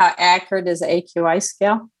how accurate is the AQI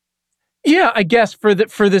scale? Yeah, I guess for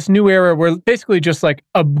this new era where basically just like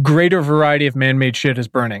a greater variety of man-made shit is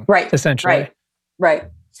burning. Right. Essentially. Right.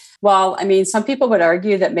 Well, I mean, some people would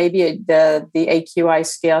argue that maybe the AQI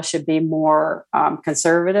scale should be more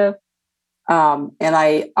conservative. And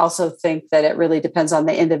I also think that it really depends on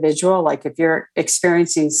the individual. Like if you're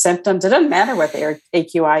experiencing symptoms, it doesn't matter what the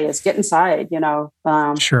AQI is. Get inside,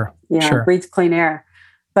 Sure. Breathe clean air.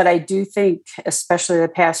 But I do think, especially the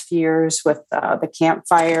past few years with the Camp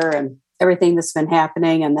Fire and everything that's been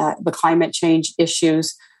happening and the climate change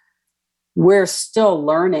issues, we're still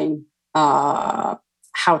learning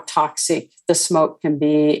how toxic the smoke can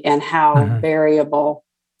be and how variable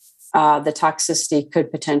the toxicity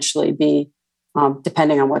could potentially be,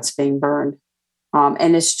 depending on what's being burned.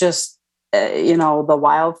 And it's just, the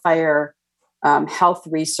wildfire health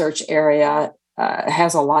research area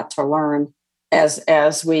has a lot to learn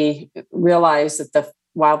as we realize that the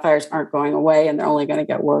wildfires aren't going away and they're only going to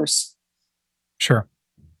get worse. Sure.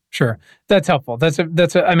 That's helpful.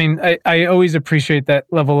 I mean, I always appreciate that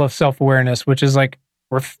level of self-awareness, which is like,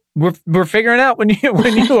 we're figuring out when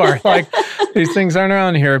you are like, these things aren't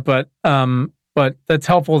around here, but that's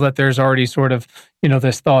helpful that there's already sort of,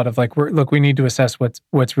 this thought of like, we need to assess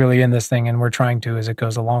what's really in this thing, and we're trying to as it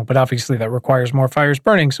goes along. But obviously that requires more fires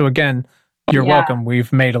burning. So again, you're welcome.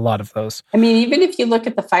 We've made a lot of those. I mean, even if you look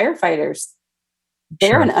at the firefighters,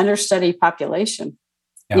 they're an understudied population.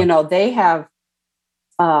 Yeah. They have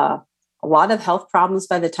a lot of health problems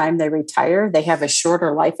by the time they retire. They have a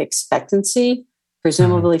shorter life expectancy,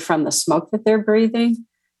 presumably from the smoke that they're breathing,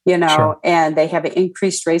 and they have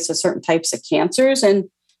increased rates of certain types of cancers. And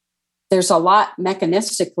there's a lot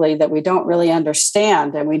mechanistically that we don't really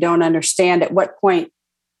understand. And we don't understand at what point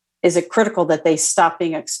is it critical that they stop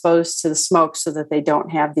being exposed to the smoke so that they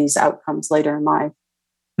don't have these outcomes later in life.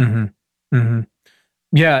 Mm-hmm. Mm-hmm.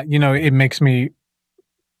 Yeah, it makes me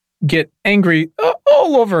get angry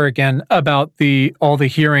all over again about all the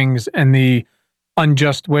hearings and the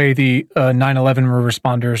unjust way the 9/11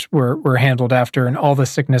 responders were handled after, and all the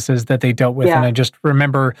sicknesses that they dealt with. Yeah. And I just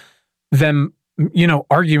remember them,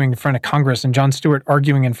 arguing in front of Congress, and Jon Stewart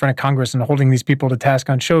arguing in front of Congress and holding these people to task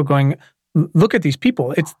on show, going, look at these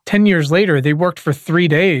people. It's 10 years later. They worked for 3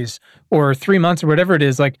 days or 3 months or whatever it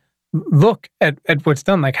is. Like, look at what's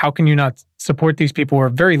done. Like, how can you not support these people, or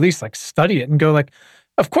at very least like study it and go like,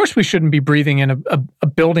 of course we shouldn't be breathing in a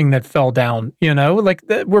building that fell down, like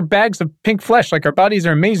we're bags of pink flesh. Like, our bodies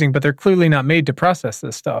are amazing, but they're clearly not made to process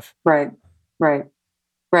this stuff. Right.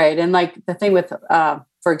 And like the thing with,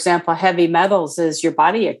 for example, heavy metals is your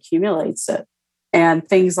body accumulates it, and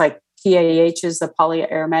things like PAHs, the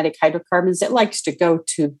polyaromatic hydrocarbons,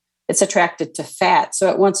 it's attracted to fat. So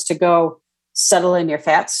it wants to go settle in your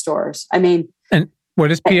fat stores. I mean, and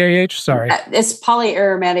what is PAH? Sorry. It's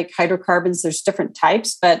polyaromatic hydrocarbons. There's different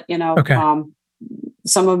types, but, okay.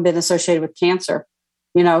 Some of them have been associated with cancer,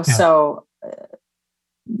 so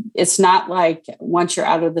it's not like once you're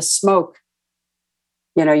out of the smoke,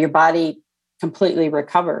 your body completely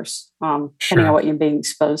recovers, depending on what you're being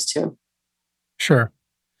exposed to. Sure.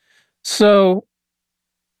 So,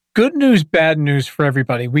 good news, bad news for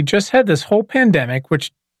everybody. We just had this whole pandemic,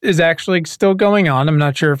 which is actually still going on. I'm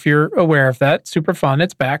not sure if you're aware of that. Super fun.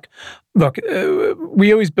 It's back. Look,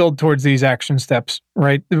 we always build towards these action steps,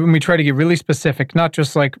 right? When we try to get really specific, not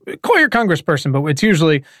just like, call your congressperson, but it's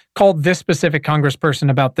usually call this specific congressperson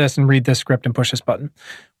about this and read this script and push this button.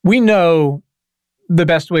 We know the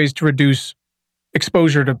best ways to reduce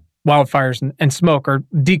exposure to wildfires and smoke are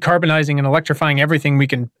decarbonizing and electrifying everything we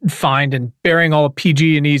can find, and burying all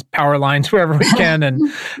PG&E's power lines wherever we can, and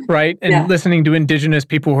right, and listening to indigenous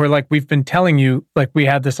people who are like, we've been telling you, like, we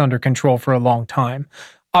had this under control for a long time.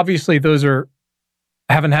 Obviously, those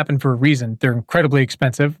haven't happened for a reason. They're incredibly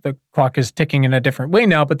expensive. The clock is ticking in a different way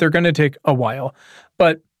now, but they're going to take a while.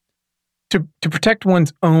 But to protect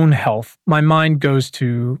one's own health, my mind goes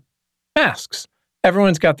to masks.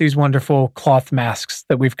 Everyone's got these wonderful cloth masks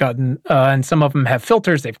that we've gotten, and some of them have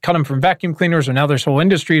filters. They've cut them from vacuum cleaners, or now there's whole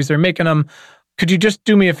industries they're making them. Could you just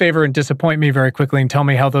do me a favor and disappoint me very quickly and tell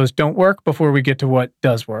me how those don't work before we get to what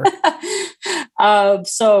does work?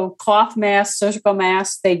 So cloth masks, surgical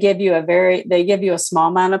masks, they give you a small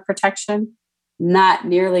amount of protection, not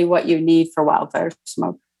nearly what you need for wildfire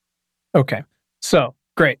smoke. Okay, so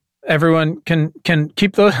great. Everyone can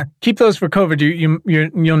keep those for COVID.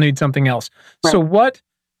 You'll need something else. Right. So what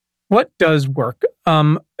does work?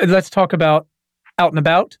 Let's talk about out and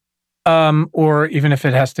about, or even if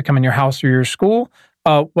it has to come in your house or your school.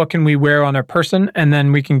 What can we wear on our person, and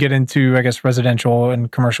then we can get into, I guess, residential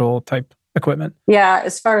and commercial type equipment. Yeah,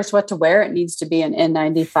 as far as what to wear, it needs to be an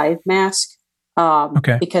N95 mask,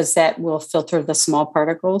 because that will filter the small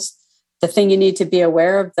particles. The thing you need to be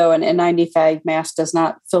aware of, though, an N95 mask does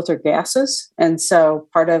not filter gases. And so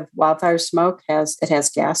part of wildfire smoke has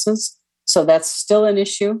gases. So that's still an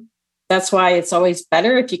issue. That's why it's always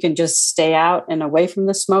better if you can just stay out and away from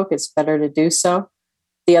the smoke. It's better to do so.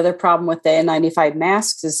 The other problem with the N95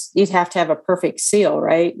 masks is you'd have to have a perfect seal,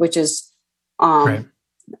 right? Which is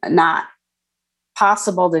not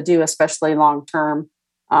possible to do, especially long term.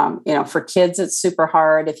 For kids, it's super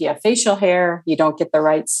hard. If you have facial hair, you don't get the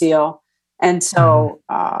right seal. And so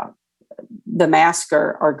the masks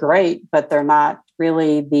are great, but they're not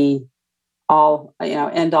really the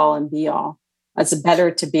end all and be all. It's better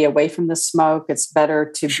to be away from the smoke. It's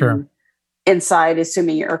better to be inside,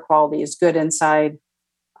 assuming your air quality is good inside,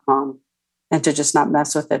 and to just not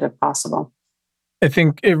mess with it if possible. I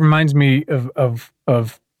think it reminds me of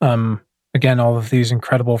again, all of these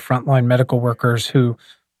incredible frontline medical workers who,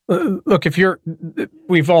 look,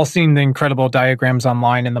 we've all seen the incredible diagrams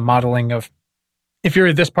online and the modeling of if you're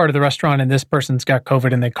at this part of the restaurant and this person's got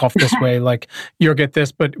COVID and they cough this way, like you'll get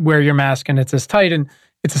this, but wear your mask and it's as tight. And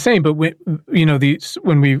it's the same, but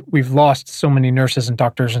when we've lost so many nurses and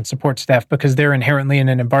doctors and support staff because they're inherently in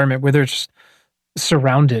an environment where they're just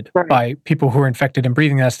surrounded by people who are infected and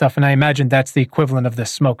breathing that stuff. And I imagine that's the equivalent of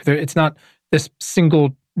this smoke. It's not this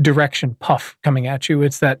single direction puff coming at you.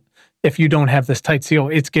 It's that if you don't have this tight seal,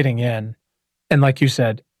 it's getting in. And like you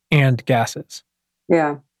said, and gases.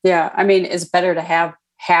 Yeah. Yeah. I mean, it's better to have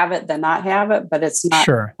it than not have it, but it's not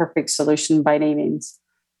a perfect solution by any means.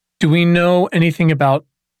 Do we know anything about,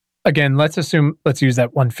 again, let's use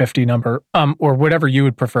that 150 number, or whatever you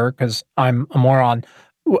would prefer, because I'm a moron.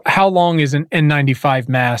 How long is an N95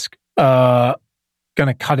 mask going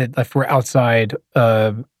to cut it if we're outside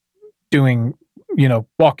doing,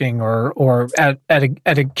 walking or at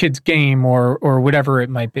a kid's game or whatever it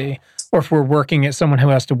might be, or if we're working at someone who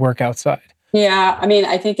has to work outside? Yeah, I mean,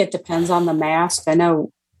 I think it depends on the mask. I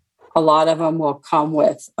know a lot of them will come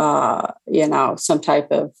with, some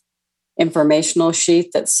type of informational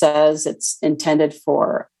sheet that says it's intended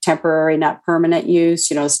for temporary, not permanent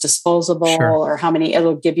use. It's disposable, or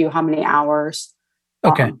it'll give you how many hours.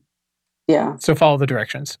 Okay. Yeah. So follow the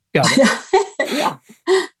directions. Got it. Yeah.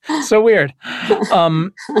 So weird.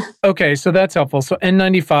 Okay, so that's helpful. So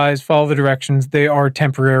N95s, follow the directions. They are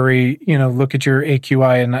temporary. Look at your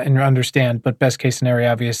AQI and understand. But best case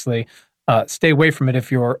scenario, obviously, stay away from it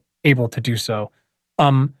if you're able to do so.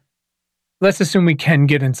 Let's assume we can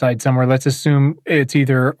get inside somewhere. Let's assume it's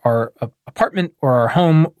either our apartment or our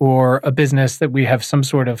home or a business that we have some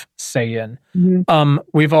sort of say in. Mm-hmm.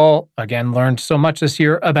 We've all, again, learned so much this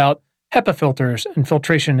year about HEPA filters and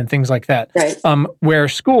filtration and things like that. Right. Where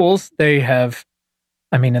schools, they have,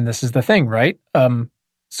 and this is the thing, right?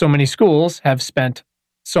 So many schools have spent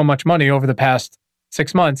so much money over the past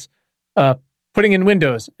 6 months putting in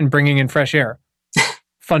windows and bringing in fresh air.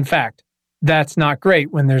 Fun fact, that's not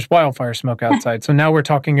great when there's wildfire smoke outside. So now we're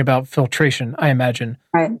talking about filtration, I imagine.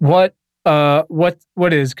 Right. What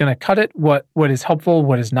is going to cut it? What is helpful?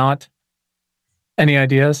 What is not? Any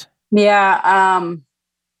ideas? Yeah.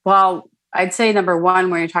 Well, I'd say number one,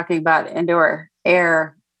 when you're talking about indoor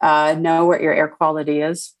air, know what your air quality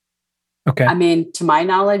is. Okay. To my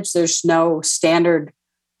knowledge, there's no standard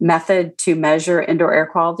method to measure indoor air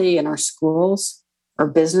quality in our schools or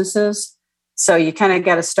businesses. So you kind of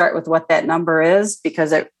got to start with what that number is, because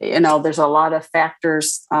there's a lot of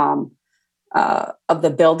factors of the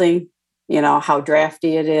building, how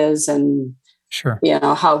drafty it is, and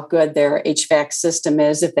how good their HVAC system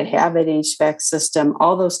is. If they have an HVAC system,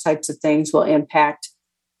 all those types of things will impact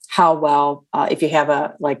how well. If you have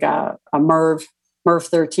a MERV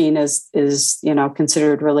 13 is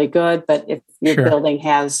considered really good, but if your building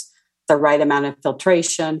has the right amount of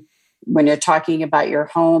filtration. When you're talking about your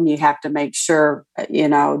home, you have to make sure,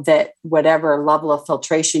 that whatever level of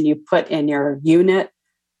filtration you put in your unit,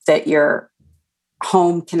 that your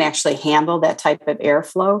home can actually handle that type of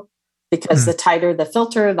airflow, because the tighter the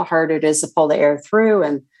filter, the harder it is to pull the air through.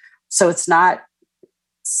 And so it's not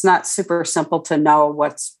super simple to know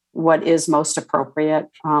what is most appropriate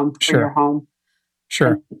for your home.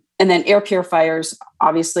 Sure. And then air purifiers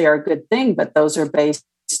obviously are a good thing, but those are based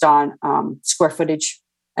on square footage.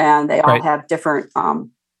 And they all have different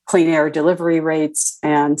clean air delivery rates.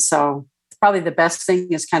 And so probably the best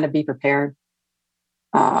thing is kind of be prepared.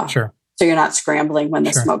 So you're not scrambling when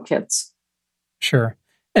the smoke hits. Sure.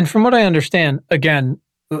 And from what I understand, again,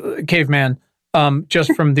 caveman,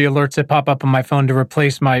 just from the alerts that pop up on my phone to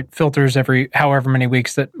replace my filters every however many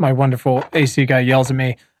weeks that my wonderful AC guy yells at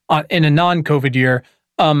me in a non-COVID year,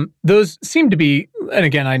 those seem to be, and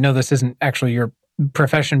again, I know this isn't actually your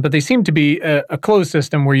profession, but they seem to be a closed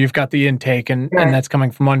system where you've got the intake and that's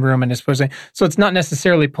coming from one room and is supposed to, so it's not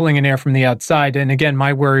necessarily pulling in air from the outside. And again,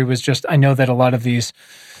 my worry was just, I know that a lot of these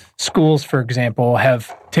schools, for example,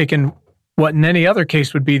 have taken what in any other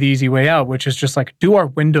case would be the easy way out, which is just like, do our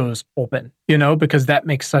windows open, because that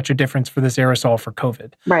makes such a difference for this aerosol for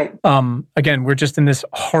COVID. Right. Again, we're just in this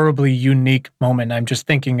horribly unique moment. I'm just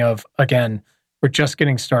thinking of, again, we're just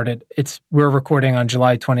getting started. We're recording on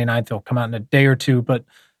July 29th. It'll come out in a day or two, but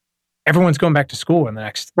everyone's going back to school in the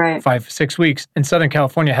next 5-6 weeks. And Southern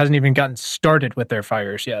California hasn't even gotten started with their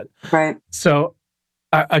fires yet. Right. So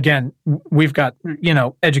again, we've got,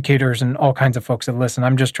 educators and all kinds of folks that listen.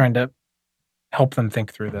 I'm just trying to help them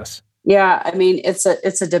think through this. Yeah. It's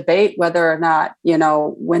a debate whether or not,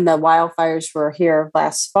 when the wildfires were here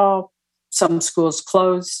last fall, some schools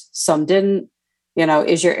closed, some didn't.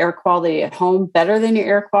 Is your air quality at home better than your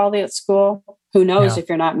air quality at school? Who knows if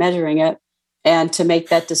you're not measuring it? And to make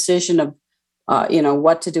that decision of,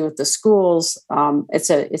 what to do with the schools, it's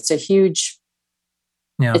a huge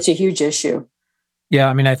Yeah. It's a huge issue. Yeah,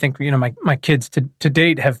 I mean, I think, my kids to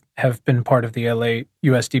date have been part of the LA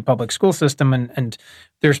USD public school system, and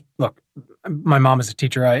look, my mom is a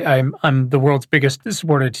teacher. I'm the world's biggest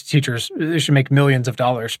supporter to teachers. They should make millions of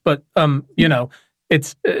dollars, but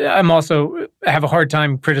it's I have a hard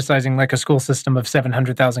time criticizing like a school system of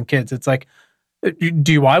 700,000 kids. It's like,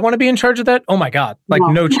 do I want to be in charge of that? Oh my God! Like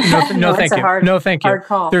no, thank you. No, thank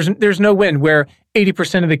you. There's no win where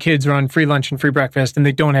 80% of the kids are on free lunch and free breakfast and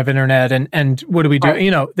they don't have internet. And what do we do?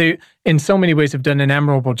 Right. They in so many ways have done an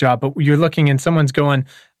admirable job, but you're looking and someone's going,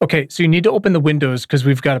 okay, so you need to open the windows because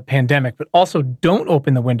we've got a pandemic, but also don't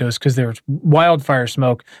open the windows because there's wildfire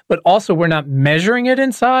smoke, but also we're not measuring it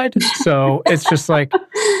inside. So it's just like,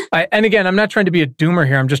 and again, I'm not trying to be a doomer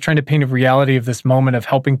here. I'm just trying to paint a reality of this moment of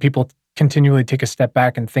helping people continually take a step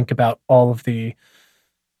back and think about all of the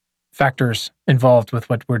factors involved with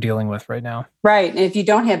what we're dealing with right now. Right. And if you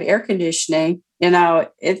don't have air conditioning,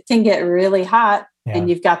 it can get really hot and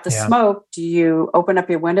you've got the smoke. Do you open up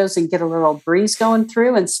your windows and get a little breeze going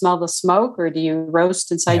through and smell the smoke, or do you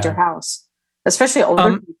roast inside your house? Especially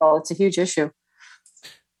older people, it's a huge issue.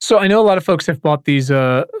 So I know a lot of folks have bought these,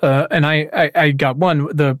 and I got one,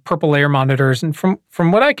 the purple air monitors, and from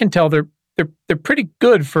what I can tell, they're pretty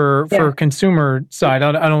good for consumer side.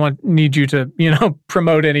 I don't need you to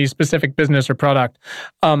promote any specific business or product,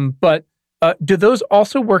 but do those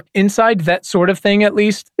also work inside that sort of thing? At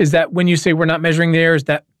least, is that when you say we're not measuring the air, is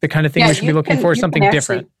that the kind of thing we should be looking for? Something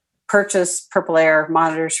different. Purchase purple air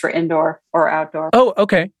monitors for indoor or outdoor. Oh,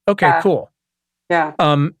 okay, cool. Yeah.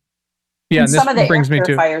 And some of the air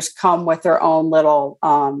purifiers come with their own little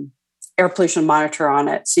air pollution monitor on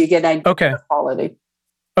it, so you get an idea of quality.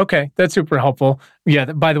 Okay, that's super helpful. Yeah,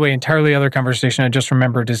 by the way, entirely other conversation I just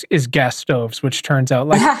remembered is gas stoves, which turns out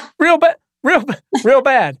like real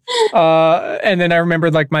bad. And then I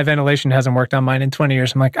remembered like my ventilation hasn't worked on mine in 20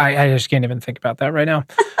 years. I'm like, I just can't even think about that right now.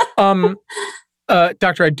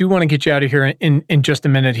 Doctor, I do want to get you out of here in just a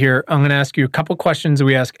minute here. I'm going to ask you a couple questions that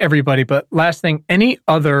we ask everybody, but last thing, any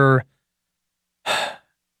other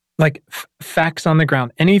like facts on the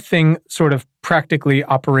ground, anything sort of practically,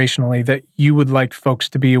 operationally that you would like folks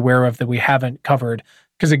to be aware of that we haven't covered?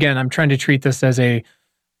 Because again, I'm trying to treat this as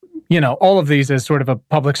all of these as sort of a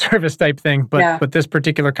public service type thing, but this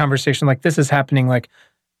particular conversation, like this is happening, like,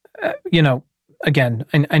 again,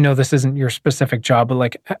 I know this isn't your specific job, but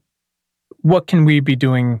like, what can we be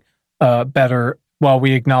doing better while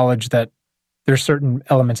we acknowledge that there's certain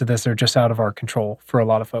elements of this that are just out of our control for a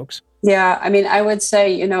lot of folks? Yeah, I mean, I would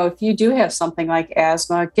say, if you do have something like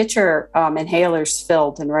asthma, get your inhalers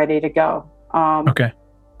filled and ready to go. Okay.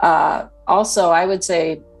 Also, I would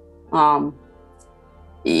say,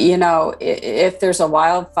 if there's a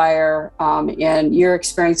wildfire and you're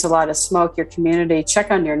experiencing a lot of smoke, your community, check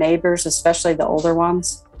on your neighbors, especially the older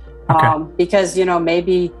ones, because,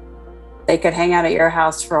 maybe they could hang out at your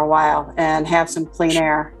house for a while and have some clean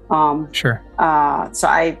air. Sure. So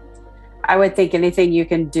I would think anything you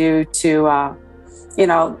can do to,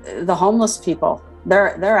 the homeless people,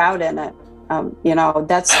 they're out in it.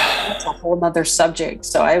 That's a whole nother subject.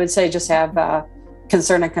 So I would say just have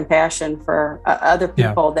concern and compassion for other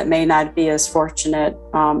people that may not be as fortunate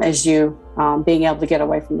as you, being able to get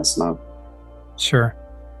away from the smoke. Sure.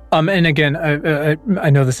 And again, I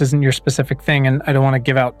know this isn't your specific thing, and I don't want to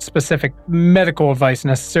give out specific medical advice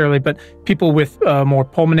necessarily, but people with more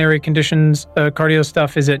pulmonary conditions, cardio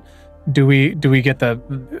stuff, do we get the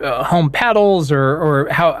home paddles or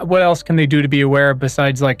what else can they do to be aware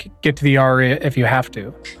besides like get to the ER if you have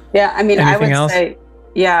to? Yeah, I mean, anything I would else? say,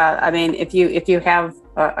 I mean, if you have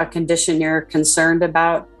a condition you're concerned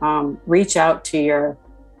about, reach out to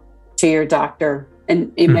your doctor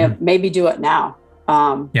and maybe do it now.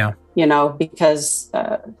 Because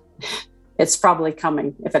it's probably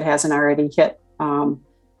coming if it hasn't already hit,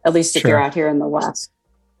 at least if you're out here in the West.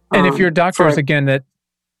 And if your doctors,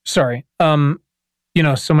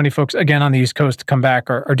 so many folks, again, on the East Coast come back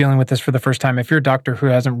are dealing with this for the first time. If you're a doctor who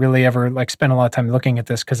hasn't really ever like spent a lot of time looking at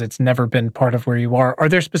this because it's never been part of where you are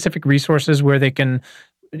there specific resources where they can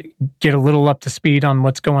get a little up to speed on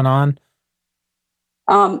what's going on?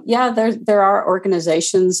 There are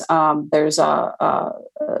organizations. There's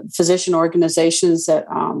physician organizations that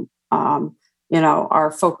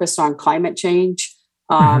are focused on climate change.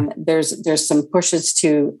 There's some pushes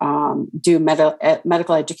to do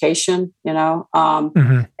medical education,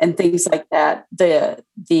 and things like that. The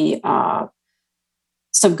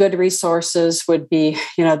some good resources would be,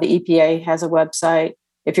 the EPA has a website.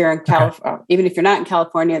 If you're in California, even if you're not in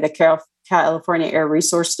California, the California Air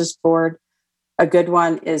Resources Board. A good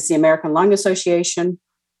one is the American Lung Association.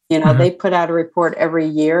 They put out a report every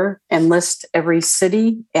year and list every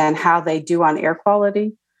city and how they do on air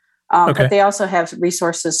quality. But they also have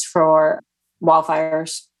resources for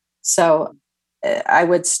wildfires. So I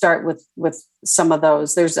would start with some of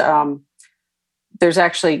those. There's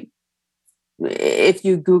actually, if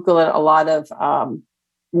you Google it, a lot of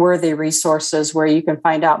worthy resources where you can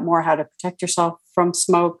find out more how to protect yourself from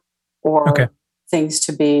smoke or things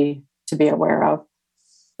to be aware of.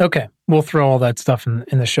 Okay. We'll throw all that stuff in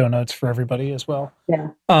the show notes for everybody as well. Yeah.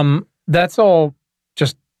 That's all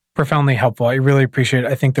just profoundly helpful. I really appreciate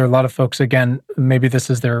it. I think there are a lot of folks, again, maybe this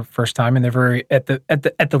is their first time and they're very at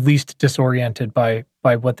the least disoriented by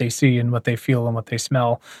what they see and what they feel and what they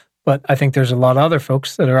smell. But I think there's a lot of other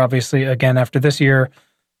folks that are obviously, again, after this year,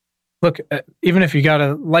 look, even if you got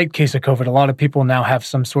a light case of COVID, a lot of people now have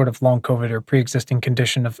some sort of long COVID or pre-existing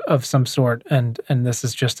condition of some sort. And this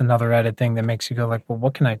is just another added thing that makes you go like, well,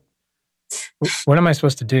 what am I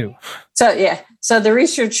supposed to do? So the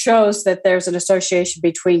research shows that there's an association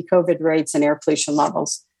between COVID rates and air pollution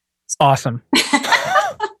levels. Awesome.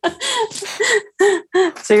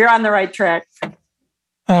 So you're on the right track.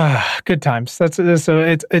 Good times. So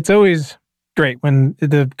it's always great when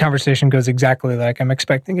the conversation goes exactly like I'm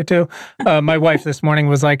expecting it to. My wife this morning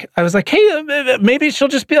was like, I was like, hey, maybe she'll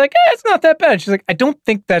just be like, it's not that bad. She's like, I don't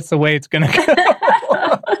think that's the way it's going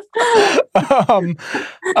to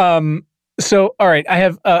go. So, all right, I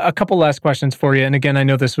have a couple last questions for you. And again, I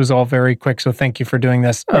know this was all very quick, so thank you for doing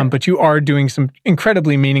this. But you are doing some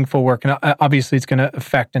incredibly meaningful work. And obviously, it's going to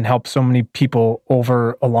affect and help so many people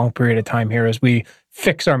over a long period of time here as we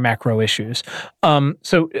fix our macro issues.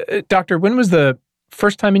 Doctor, when was the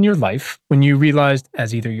first time in your life when you realized,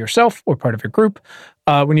 as either yourself or part of your group,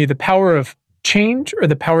 when you had the power of change or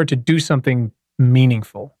the power to do something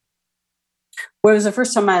meaningful? When was the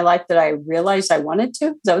first time in my life that I realized I wanted to?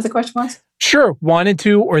 Is that what the question was? Sure. Wanted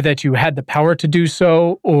to, or that you had the power to do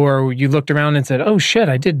so, or you looked around and said, oh shit,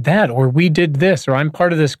 I did that, or we did this, or I'm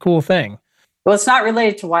part of this cool thing. Well, it's not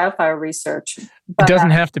related to wildfire research. But, it doesn't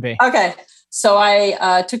have to be. Okay. So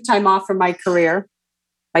I took time off from my career.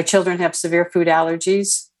 My children have severe food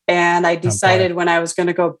allergies. And I decided when I was going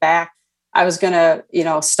to go back, I was going to,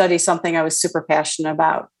 study something I was super passionate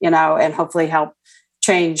about, and hopefully help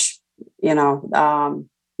change,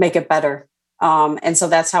 make it better. And so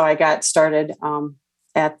that's how I got started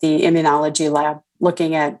at the immunology lab,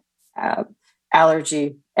 looking at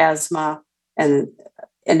allergy, asthma, and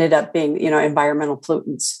ended up being, environmental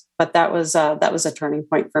pollutants. But that was a turning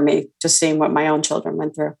point for me, just seeing what my own children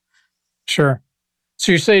went through. Sure.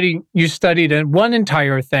 So you're saying you studied one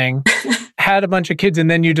entire thing, had a bunch of kids, and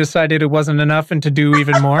then you decided it wasn't enough and to do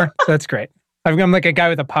even more? That's great. I'm like a guy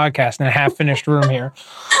with a podcast in a half-finished room here.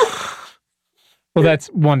 Well,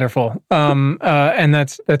 that's wonderful. And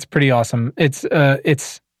that's pretty awesome. It's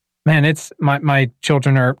my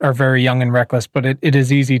children are very young and reckless, but it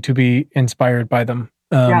is easy to be inspired by them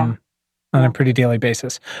on a pretty daily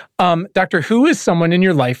basis. Doctor, who is someone in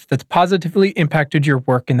your life that's positively impacted your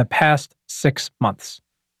work in the past 6 months?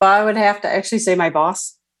 Well, I would have to actually say my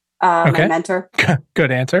boss, my mentor.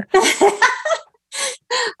 Good answer.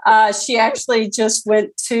 She actually just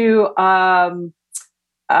went to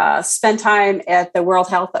spend time at the World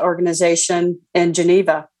Health Organization in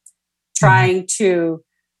Geneva, trying to,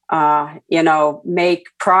 make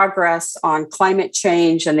progress on climate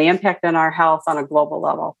change and the impact on our health on a global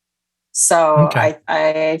level. So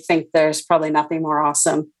I think there's probably nothing more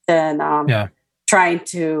awesome than trying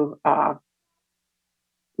to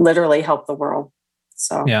literally help the world.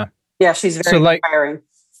 So she's very inspiring.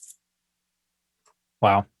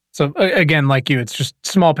 Wow. So again, like you, it's just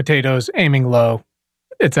small potatoes, aiming low,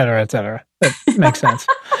 et cetera, et cetera. That makes sense.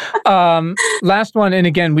 Last one. And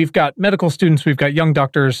again, we've got medical students, we've got young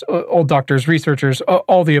doctors, old doctors, researchers,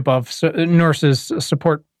 all the above, nurses,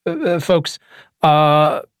 support folks.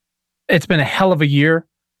 It's been a hell of a year.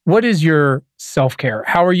 What is your self-care?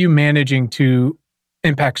 How are you managing to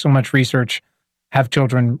impact so much research, have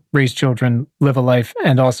children, raise children, live a life,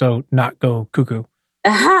 and also not go cuckoo?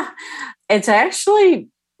 It's actually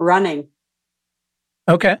running.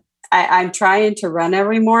 Okay. I'm trying to run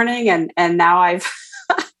every morning, and now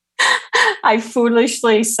I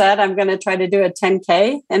foolishly said I'm going to try to do a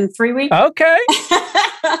 10K in 3 weeks. Okay.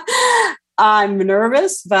 I'm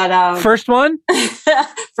nervous, but first one?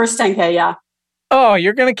 First 10K, yeah. Oh,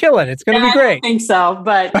 you're going to kill it. It's going to be great. I don't think so,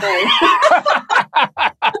 but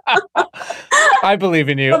I believe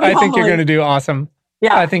in you. I think you're going to do awesome.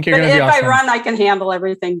 Yeah, I think you're going to be awesome. If I run, I can handle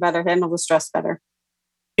everything better, handle the stress better.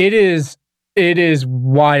 It is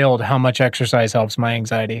wild how much exercise helps my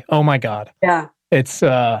anxiety. Oh my God. Yeah. It's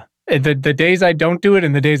the days I don't do it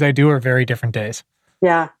and the days I do are very different days.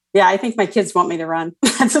 Yeah. Yeah, I think my kids want me to run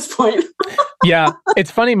at this point. Yeah,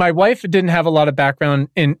 it's funny. My wife didn't have a lot of background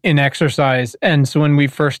in exercise. And so when we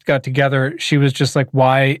first got together, she was just like,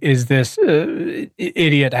 why is this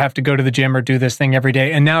idiot have to go to the gym or do this thing every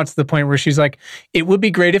day? And now it's the point where she's like, it would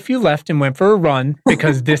be great if you left and went for a run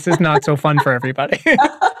because this is not so fun for everybody.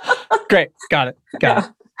 Great. Got it.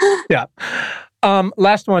 Yeah.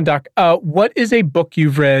 Last one, Doc. What is a book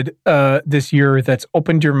you've read this year that's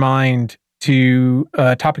opened your mind to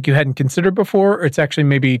a topic you hadn't considered before, or it's actually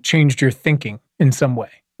maybe changed your thinking in some way?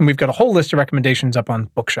 And we've got a whole list of recommendations up on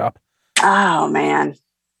Bookshop. Oh, man.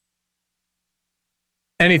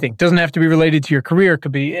 Anything. Doesn't have to be related to your career.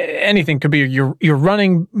 Could be anything. Could be your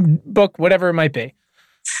running book, whatever it might be.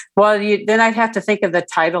 Well, then I'd have to think of the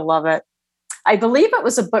title of it. I believe it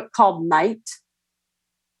was a book called Night.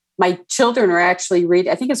 My children are actually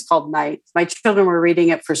reading, I think it's called Night. My children were reading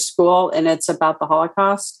it for school, and it's about the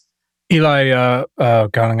Holocaust. Eli, God, I'm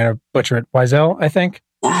going to butcher it. Wiesel, I think.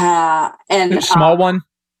 And small one.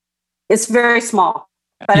 It's very small,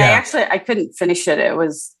 but yeah. I couldn't finish it. It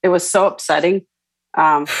was so upsetting.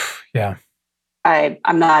 Yeah.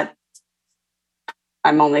 I'm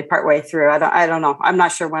only partway through. I don't know. I'm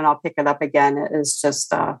not sure when I'll pick it up again. It is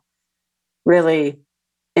just really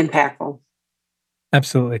impactful.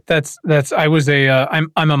 Absolutely. That's I was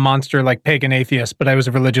I'm a monster like pagan atheist, but I was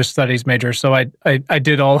a religious studies major. So I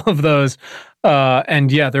did all of those. And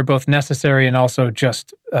yeah, they're both necessary and also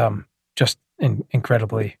just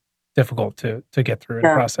incredibly difficult to get through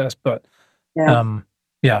and process. But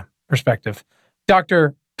perspective.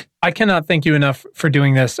 Doctor, I cannot thank you enough for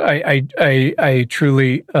doing this. I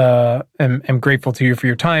truly am grateful to you for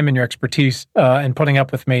your time and your expertise and putting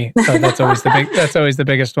up with me. That's always the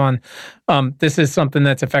biggest one. This is something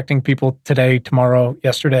that's affecting people today, tomorrow,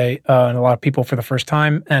 yesterday, and a lot of people for the first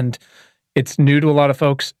time. And it's new to a lot of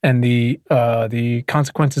folks, and the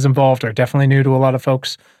consequences involved are definitely new to a lot of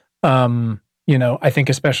folks. I think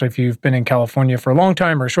especially if you've been in California for a long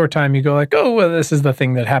time or a short time, you go like, oh, well, this is the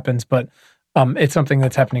thing that happens, but it's something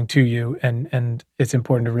that's happening to you, and it's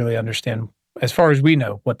important to really understand, as far as we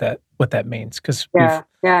know, what that means, because we've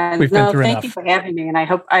been through enough. Thank you for having me, and I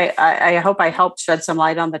hope I helped shed some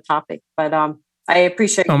light on the topic. But I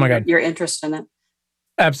appreciate your interest in it.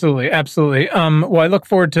 Absolutely. Well, I look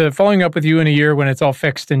forward to following up with you in a year when it's all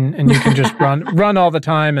fixed and you can just run all the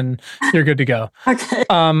time and you're good to go. Okay.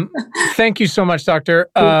 Thank you so much, Doctor.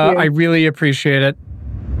 Thank you. I really appreciate it.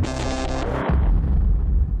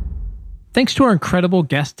 Thanks to our incredible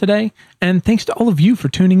guest today, and thanks to all of you for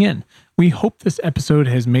tuning in. We hope this episode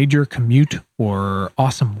has made your commute or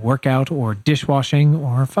awesome workout or dishwashing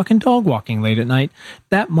or fucking dog walking late at night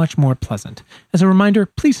that much more pleasant. As a reminder,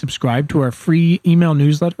 please subscribe to our free email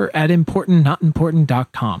newsletter at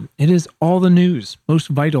importantnotimportant.com. It is all the news most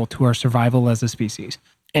vital to our survival as a species.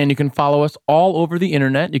 And you can follow us all over the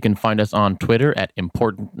internet. You can find us on Twitter at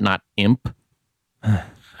importantnotimp.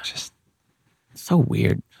 Just so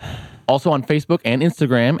weird. Also on Facebook and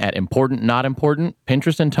Instagram at Important Not Important.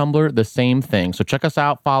 Pinterest and Tumblr, the same thing. So check us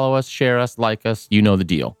out, follow us, share us, like us. You know the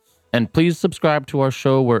deal. And please subscribe to our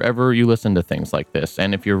show wherever you listen to things like this.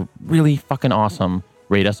 And if you're really fucking awesome,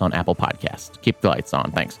 rate us on Apple Podcasts. Keep the lights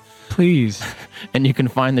on. Thanks. Please. And you can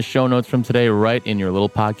find the show notes from today right in your little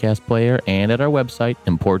podcast player and at our website,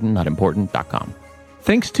 importantnotimportant.com.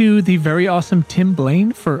 Thanks to the very awesome Tim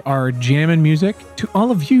Blaine for our jammin' music, to all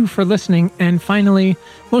of you for listening, and finally,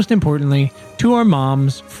 most importantly, to our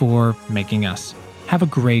moms for making us. Have a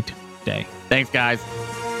great day. Thanks, guys.